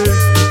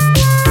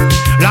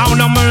 là on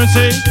en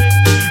menacé.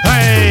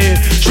 Hey,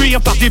 je suis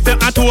reparti faire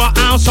un tour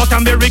en South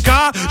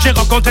America. J'ai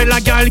rencontré la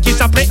gale qui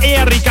s'appelait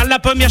Erika. La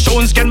première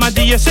chose qu'elle m'a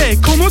dit c'est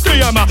comment te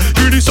llamas?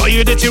 Je lui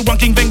soyez des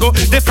Ranking Vengo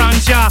de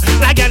Francia.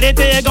 La gale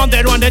était grande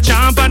loin de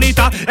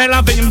Champanita. Elle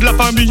avait de la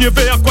famille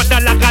vers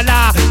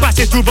Guadalajara.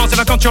 Passait souvent ses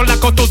vacances sur la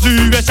côte aux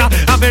USA.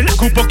 Avec la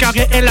coupe au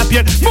carré et la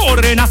piel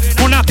morena.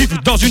 On arrive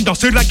dans une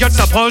danse, la gueule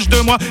s'approche de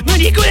moi. Me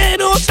dit que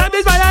no sabes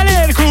bailar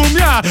el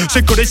cumbia.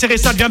 C'est collé serré,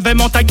 ça devient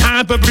vraiment taille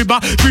un peu plus bas.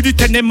 Je lui dis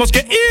tenemos que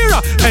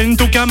ir en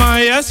tu cama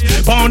yes.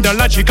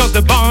 Bandela chicos de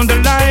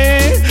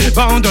Bandeline.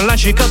 Bandela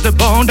chicos de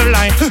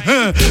Bandeline.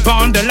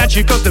 Bandela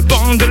chicos de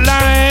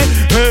Bandeline.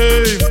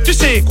 Hey, tu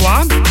sais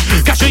quoi?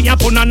 Car je suis un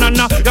pour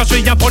nanana. Car je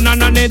suis un pour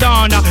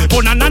nananedana.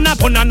 Pour nanana,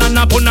 pour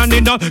nanana, pour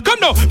nanana. Comme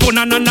non, pour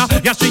nanana.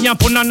 Car je suis un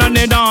pour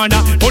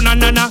nananedana. Pour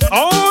nanana.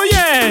 Oh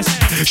yes.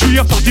 Je suis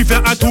reparti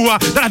faire un tour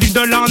dans la ville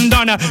de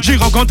London. J'ai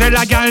rencontré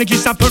la gale qui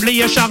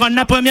s'appelait Sharon.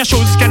 La première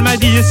chose qu'elle m'a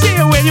dit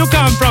c'est where you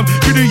come from.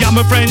 Je lui dis I'm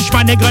a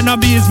Frenchman et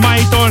Grenoble is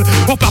my town.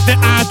 On part faire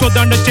un tour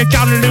dans le thé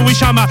Carl Louis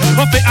Chama.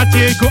 On fait un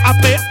tico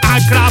après un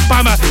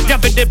clapam.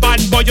 Y'avait des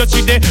bad boys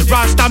aussi des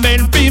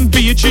Rastamen. Pim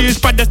bitches,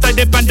 pas de style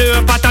des bandes de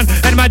patan.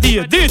 Elle m'a dit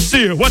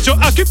Ditsy, what's your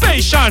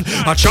occupation?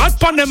 I shot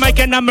on the mic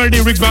and I'm a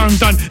lyrics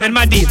mountain. Elle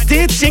m'a dit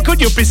Ditsy, could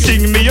you please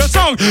sing me your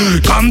song?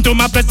 Come to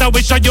my place, I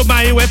will show you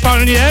my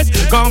weapon, yes.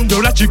 Come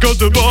to la chicos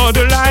de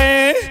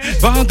Borderline.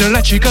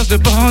 Borderline, chicos de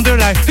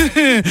Borderline.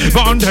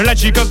 Borderline,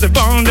 chicos de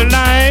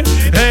Borderline.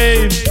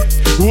 Hey,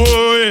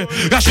 ouais.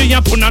 Gâché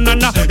un pour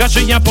nanana,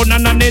 gâché un pour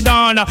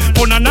nananedana.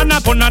 Pour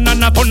nanana, pour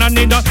nanana, pour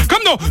nananedana. Comme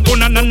non, pour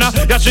nanana,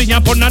 gâché un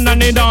pour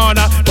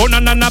nananedana. Pour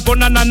nanana, pour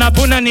nanana,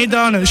 pour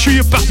nananedana. Je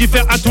suis parti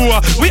faire un tour,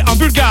 oui, en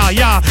Bulgarie.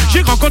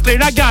 J'ai rencontré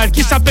la gale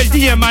qui s'appelle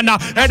Diemana.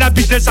 Elle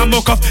habite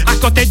Samokov, à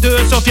côté de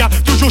Sofia.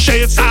 Toujours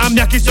chez sa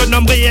mère qui se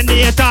nomme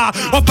Rienieta.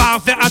 On part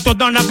faire un tour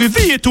dans la rue,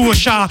 vie et tout au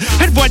chat.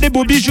 Elle voit des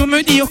beaux bijoux,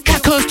 me dit, oh, qu'est-ce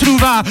que tu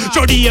vas?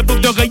 Jolie et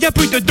boucle d'oreille,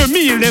 plus de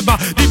 2000 et bas.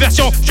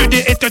 Diversion, je dis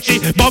et touchy,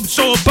 Bob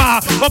Sopa.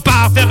 On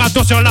part faire un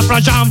tour sur la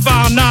plage en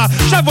Varna.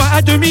 Je la vois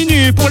à 2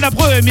 minutes pour la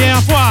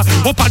première fois.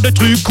 On parle de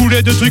trucs cool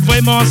et de trucs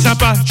vraiment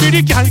sympas. Je lui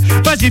dis, gale,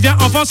 vas-y, viens,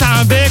 enfance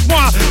avec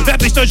moi.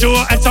 Depuis ce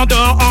jour, elle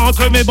s'endort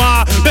entre mes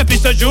bras. Depuis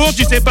ce jour,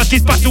 tu sais pas ce qui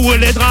se passe sous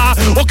les draps.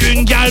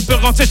 Aucune gale peut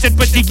rentrer cette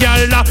petite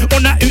gale-là.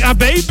 On a eu un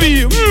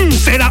baby,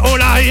 c'est la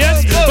Ola,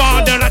 yes.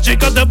 Borderline,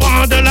 chicos de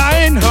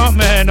Borderline. Oh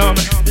man, oh man.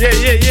 Yeah,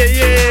 yeah, yeah,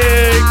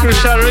 yeah.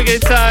 Crucial Reggae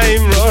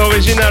Time,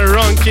 original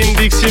Ranking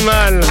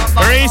Diximal.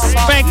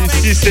 Respect.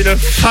 Ici, c'est le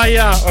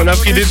Faya. On a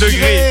pris des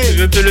degrés,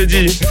 je te le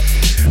dis.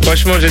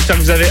 Franchement, j'espère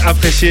que vous avez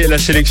apprécié la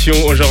sélection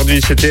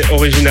aujourd'hui. C'était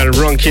original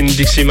Ranking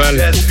Diximal.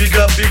 Yes, big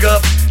up, big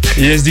up.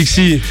 Yes,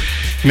 Dixie.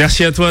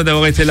 Merci à toi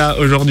d'avoir été là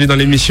aujourd'hui dans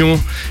l'émission.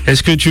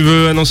 Est-ce que tu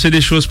veux annoncer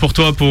des choses pour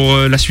toi pour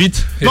la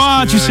suite?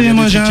 Bah, tu sais,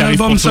 moi j'ai un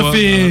album, ça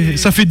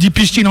fait 10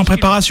 piges en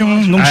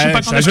préparation. Donc je sais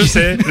pas quand est-ce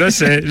je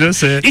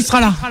sais. Il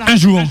sera là, un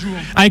jour,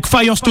 avec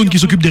Firestone qui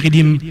s'occupe des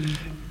rythmes.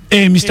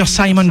 Et Mr.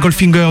 Simon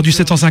Goldfinger du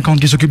 750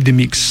 qui s'occupe des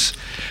mix.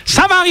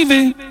 Ça va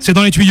arriver, c'est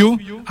dans les tuyaux.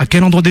 À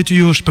quel endroit des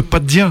tuyaux, je peux pas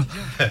te dire.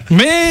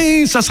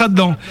 Mais ça sera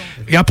dedans.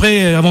 Et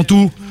après, avant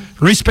tout,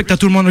 respect à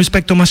tout le monde,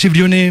 respect au Massif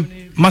lyonnais,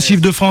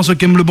 Massif de France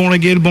qui aime le bon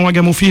reggae, le bon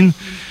ragamuffin.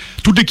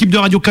 Toute l'équipe de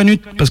Radio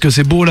Canut, parce que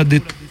c'est beau là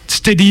d'être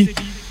steady,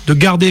 de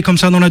garder comme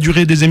ça dans la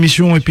durée des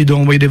émissions et puis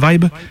d'envoyer des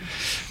vibes.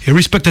 Et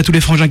respect à tous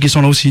les frangins qui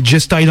sont là aussi.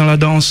 J-Style dans la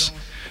danse,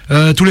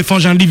 tous les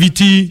frangins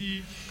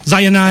Livity,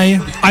 Zionai,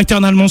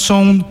 Eternal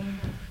Sound,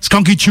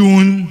 Skunky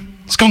Tune,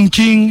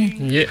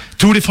 Skunking, yeah.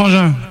 Tous les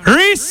frangins.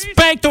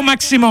 Respect au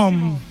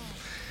maximum.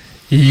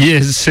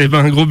 Yes, et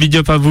ben un gros big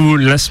up à vous.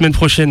 La semaine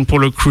prochaine pour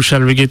le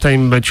Crucial Reggae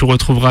Time, tu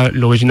retrouveras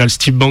l'original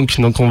Steve Bank,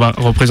 donc on va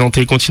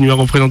continuer à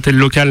représenter le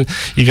local.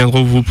 Ils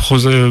viendront vous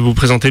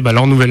présenter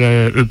leur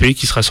nouvelle EP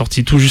qui sera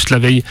sortie tout juste la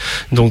veille.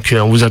 Donc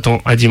on vous attend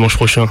à dimanche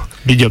prochain.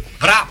 Big up.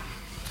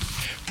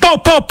 Po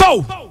po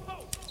po.